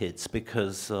these kids,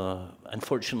 because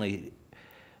unfortunately,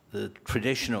 the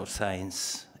traditional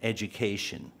science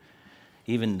education,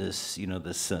 even this, what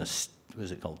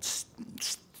is it called?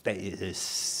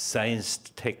 Science,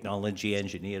 technology,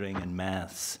 engineering, and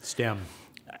maths. STEM.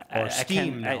 Or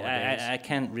STEAM nowadays. I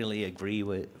can't really agree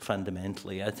with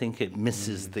fundamentally. I think it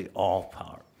misses the awe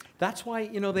part. That's why,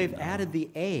 they've added the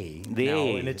A The now,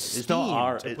 A. and it's It's STEAM. not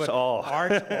art, to it's put awe.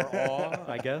 Art or awe,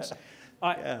 I guess.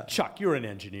 Chuck, you're an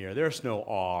engineer. There's no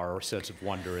awe or sense of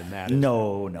wonder in that.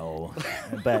 No.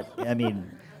 But,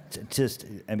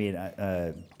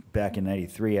 back in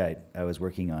 '93, I was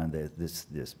working on this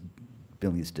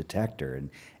building this detector,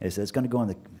 and it said it's going to go on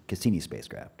the Cassini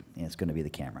spacecraft, and it's going to be the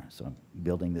camera. So I'm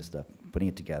building this stuff, putting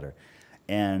it together,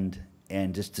 and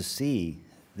just to see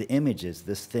the images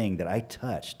this thing that I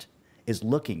touched is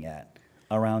looking at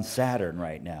around Saturn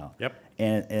right now. Yep.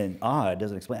 And it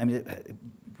doesn't explain.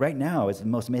 Right now is the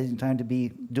most amazing time to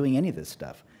be doing any of this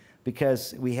stuff,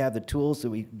 because we have the tools that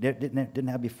we didn't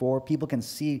have before. People can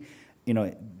see,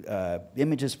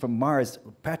 images from Mars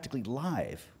practically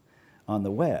live on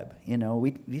the web.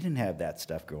 We didn't have that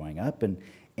stuff growing up,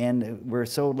 and we're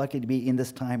so lucky to be in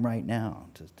this time right now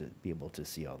to be able to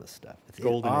see all this stuff.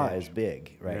 Golden awe age. is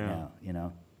big right now.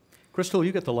 Crystal,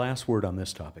 you get the last word on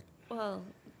this topic. Well,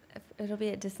 it'll be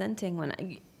a dissenting one.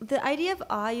 The idea of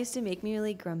awe used to make me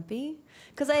really grumpy,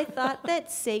 because I thought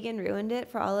that Sagan ruined it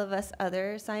for all of us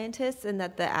other scientists, and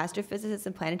that the astrophysicists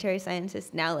and planetary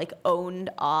scientists now owned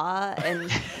awe and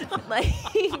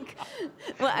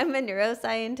well, I'm a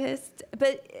neuroscientist,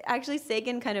 but actually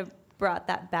Sagan kind of brought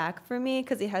that back for me,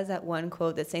 because he has that one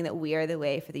quote that's saying that we are the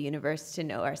way for the universe to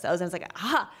know ourselves. And I was like,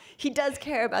 he does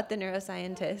care about the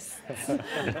neuroscientists.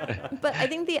 But I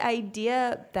think the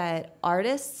idea that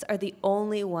artists are the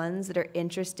only ones that are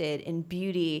interested in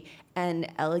beauty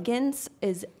and elegance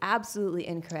is absolutely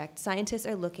incorrect. Scientists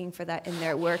are looking for that in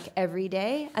their work every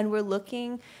day, and we're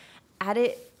looking at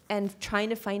it and trying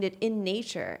to find it in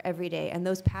nature every day. And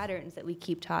those patterns that we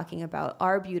keep talking about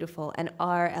are beautiful and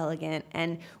are elegant,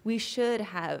 and we should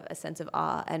have a sense of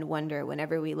awe and wonder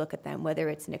whenever we look at them, whether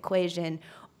it's an equation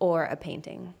or a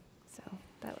painting. So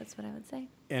that was what I would say.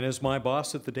 And as my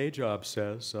boss at the day job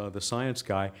says, the science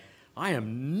guy, I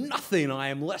am nothing. I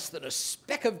am less than a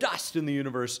speck of dust in the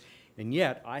universe. And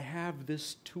yet I have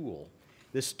this tool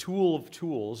of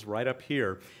tools right up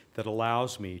here that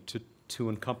allows me to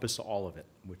encompass all of it,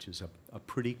 which is a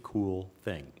pretty cool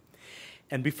thing.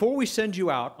 And before we send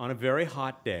you out on a very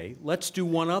hot day, let's do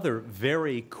one other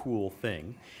very cool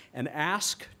thing and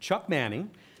ask Chuck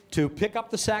Manning to pick up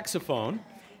the saxophone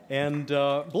and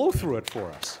blow through it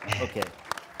for us. Okay.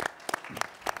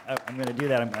 I'm going to do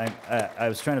that. I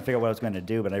was trying to figure out what I was going to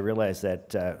do, but I realized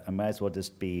that I might as well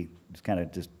just do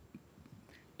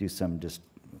something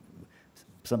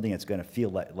that's going to feel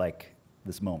like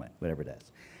this moment, whatever it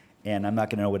is. And I'm not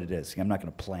going to know what it is. I'm not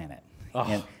going to plan it.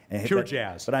 Pure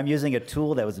jazz. But I'm using a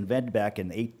tool that was invented back in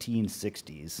the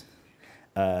 1860s.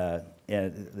 And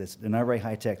it's not a very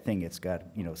high-tech thing. It's got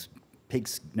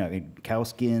cow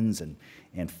skins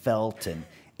and felt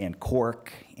and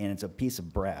cork, and it's a piece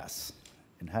of brass.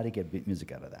 And how do you get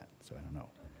music out of that? So I don't know.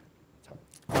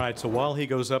 All right, so while he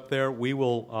goes up there, we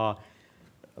will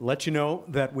let you know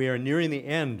that we are nearing the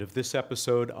end of this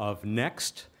episode of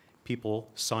Next People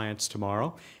Science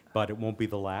Tomorrow, but it won't be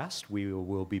the last. We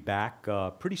will be back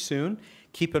pretty soon.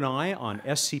 Keep an eye on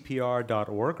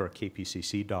scpr.org or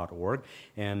kpcc.org,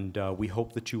 and we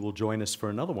hope that you will join us for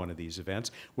another one of these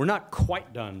events. We're not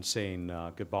quite done saying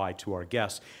goodbye to our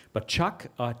guests, but Chuck,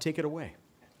 take it away.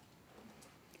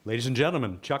 Ladies and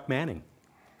gentlemen, Chuck Manning.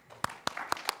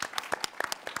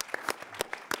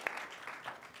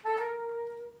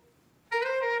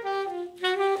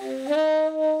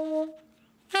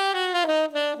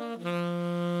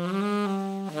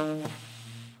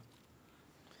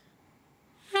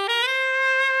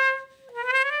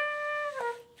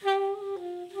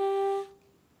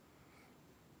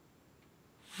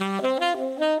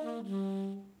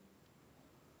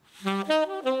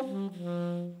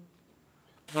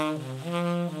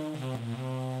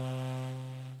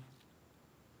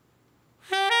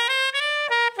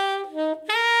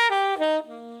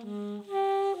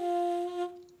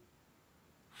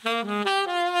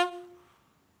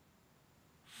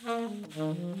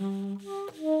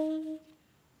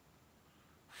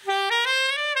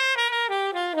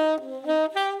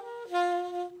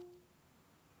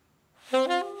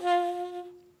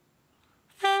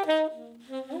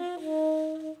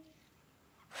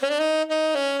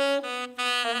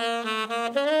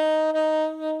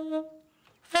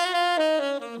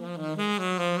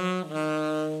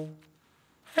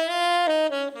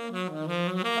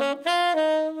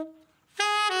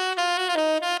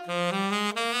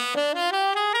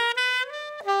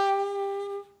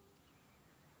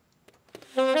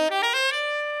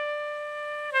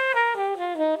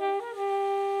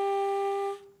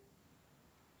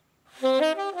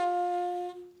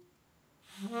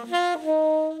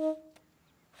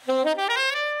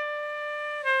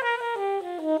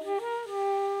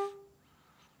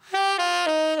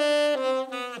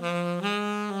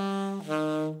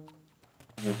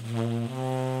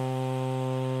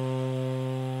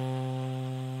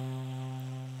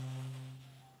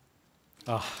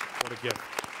 What a gift.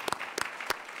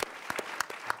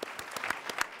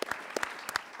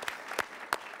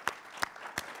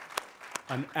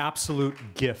 An absolute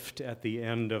gift at the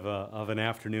end of an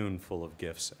afternoon full of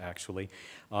gifts, actually.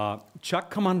 Chuck,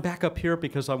 come on back up here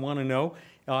because I want to know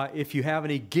if you have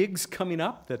any gigs coming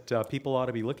up that people ought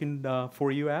to be looking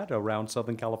for you at around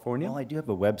Southern California. Well, I do have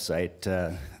a website,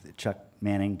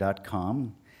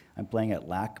 chuckmanning.com. I'm playing at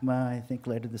LACMA, I think,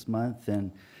 later this month,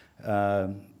 and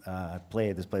play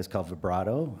at this place called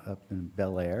Vibrato up in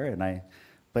Bel Air, and I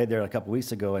played there a couple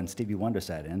weeks ago, and Stevie Wonder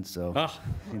sat in, so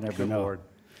you never know. Lord.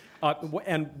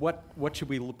 And what should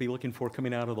we be looking for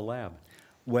coming out of the lab?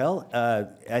 Well,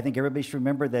 I think everybody should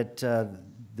remember that the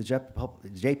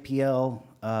JPL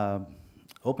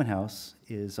open house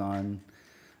is on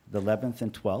the 11th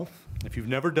and 12th. If you've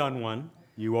never done one,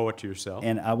 you owe it to yourself.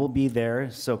 And I will be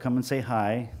there, so come and say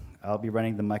hi. I'll be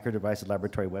running the Micro Devices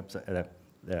Laboratory website,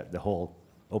 the whole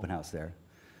open house there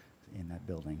in that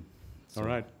building. So all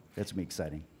right. That's going to be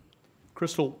exciting.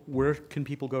 Crystal, where can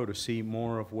people go to see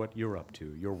more of what you're up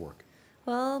to, your work?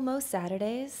 Well, most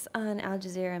Saturdays on Al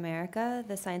Jazeera America,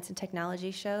 the science and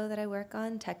technology show that I work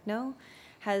on, Techno,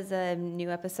 has a new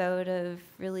episode of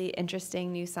really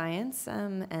interesting new science,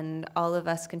 and all of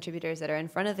us contributors that are in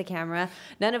front of the camera,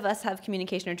 none of us have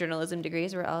communication or journalism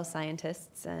degrees. We're all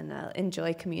scientists and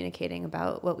enjoy communicating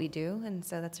about what we do, and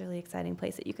so that's a really exciting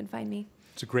place that you can find me.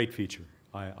 It's a great feature.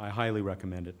 I highly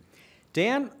recommend it.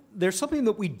 Dan, there's something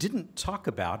that we didn't talk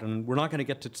about, and we're not going to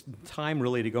get to time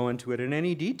really to go into it in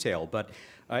any detail, but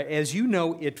as you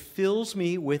know, it fills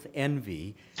me with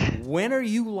envy. When are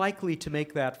you likely to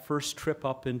make that first trip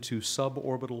up into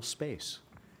suborbital space?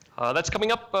 That's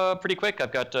coming up pretty quick.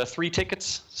 I've got 3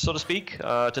 tickets, so to speak,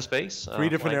 to space. 3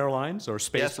 different airlines or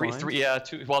space lines? Yeah,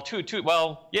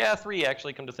 3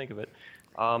 actually, come to think of it.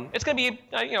 It's going to be,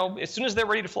 as soon as they're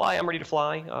ready to fly, I'm ready to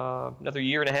fly. Another 1.5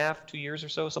 years, 2 years or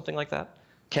so, something like that.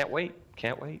 Can't wait.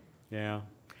 Yeah.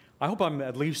 I hope I'm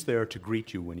at least there to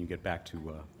greet you when you get back to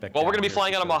back. Well, we're going to be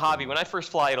flying out of Mojave. When I first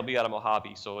fly, it'll be out of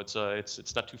Mojave, so it's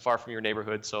not too far from your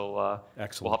neighborhood. So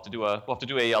excellent. We'll have to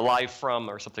do a live from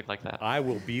or something like that. I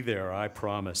will be there, I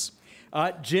promise.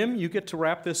 Jim, you get to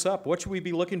wrap this up. What should we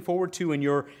be looking forward to in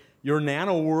your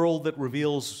nano world that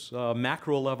reveals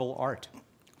macro level art?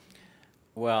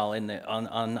 Well, on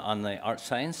the art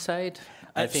science side,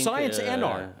 I think science and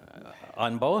art.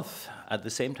 On both at the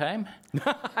same time.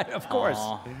 Of course.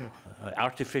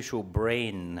 artificial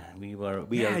brain. We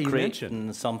are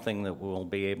creating something that will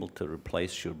be able to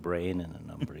replace your brain in a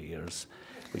number of years,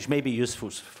 which may be useful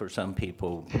for some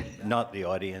people, not the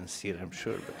audience here, I'm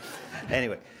sure. But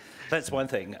anyway, that's one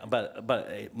thing.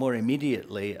 But more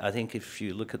immediately, I think if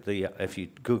you look at if you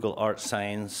Google Art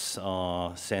Science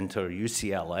Center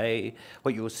UCLA,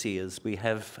 what you'll see is we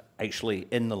have actually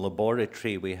in the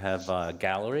laboratory we have a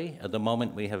gallery. At the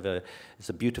moment, it's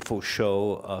a beautiful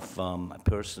show of a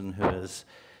person who has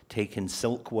taken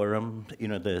silkworm,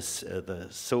 the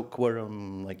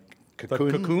silkworm like cocoon.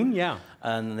 The cocoon, yeah.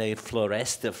 And they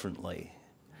fluoresce differently.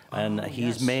 And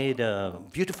he's made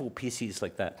beautiful pieces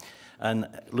like that. And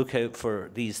look out for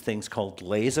these things called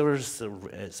lasers.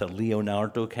 It's a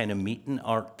Leonardo kind of meeting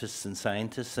artists and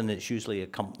scientists, and it's usually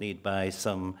accompanied by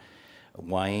some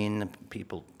wine,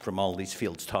 people from all these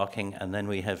fields talking, and then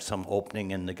we have some opening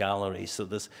in the gallery. So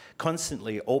there's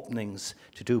constantly openings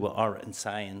to do with art and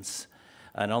science,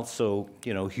 and also,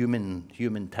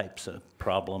 human types of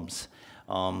problems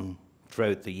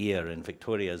throughout the year. And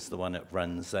Victoria's the one that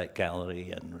runs that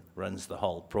gallery and runs the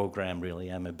whole program, really.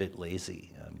 I'm a bit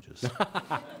lazy. I'm just...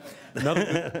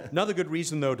 Another good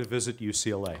reason, though, to visit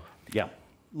UCLA. Yeah.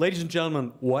 Ladies and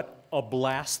gentlemen, what a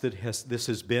blast this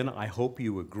has been. I hope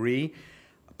you agree.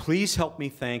 Please help me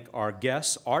thank our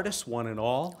guests, artists one and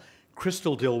all,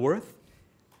 Crystal Dilworth,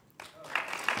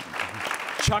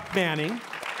 Chuck Manning,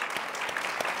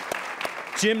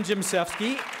 Jim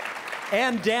Jimsevsky,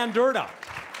 and Dan Durda.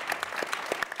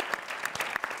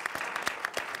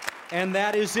 And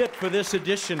that is it for this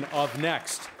edition of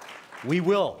Next. We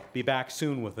will be back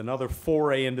soon with another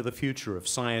foray into the future of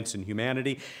science and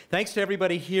humanity. Thanks to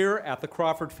everybody here at the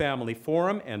Crawford Family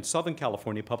Forum and Southern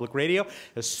California Public Radio,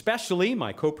 especially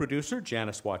my co-producer,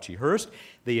 Janice Wachi-Hurst,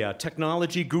 the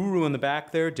technology guru in the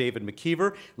back there, David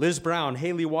McKeever, Liz Brown,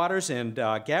 Haley Waters, and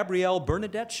Gabrielle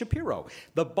Bernadette Shapiro.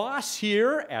 The boss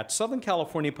here at Southern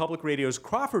California Public Radio's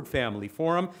Crawford Family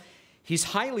Forum, he's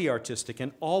highly artistic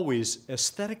and always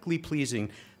aesthetically pleasing.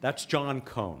 That's John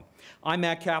Cohn. I'm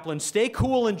Matt Kaplan. Stay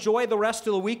cool, enjoy the rest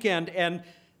of the weekend, and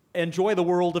enjoy the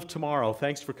world of tomorrow.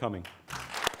 Thanks for coming.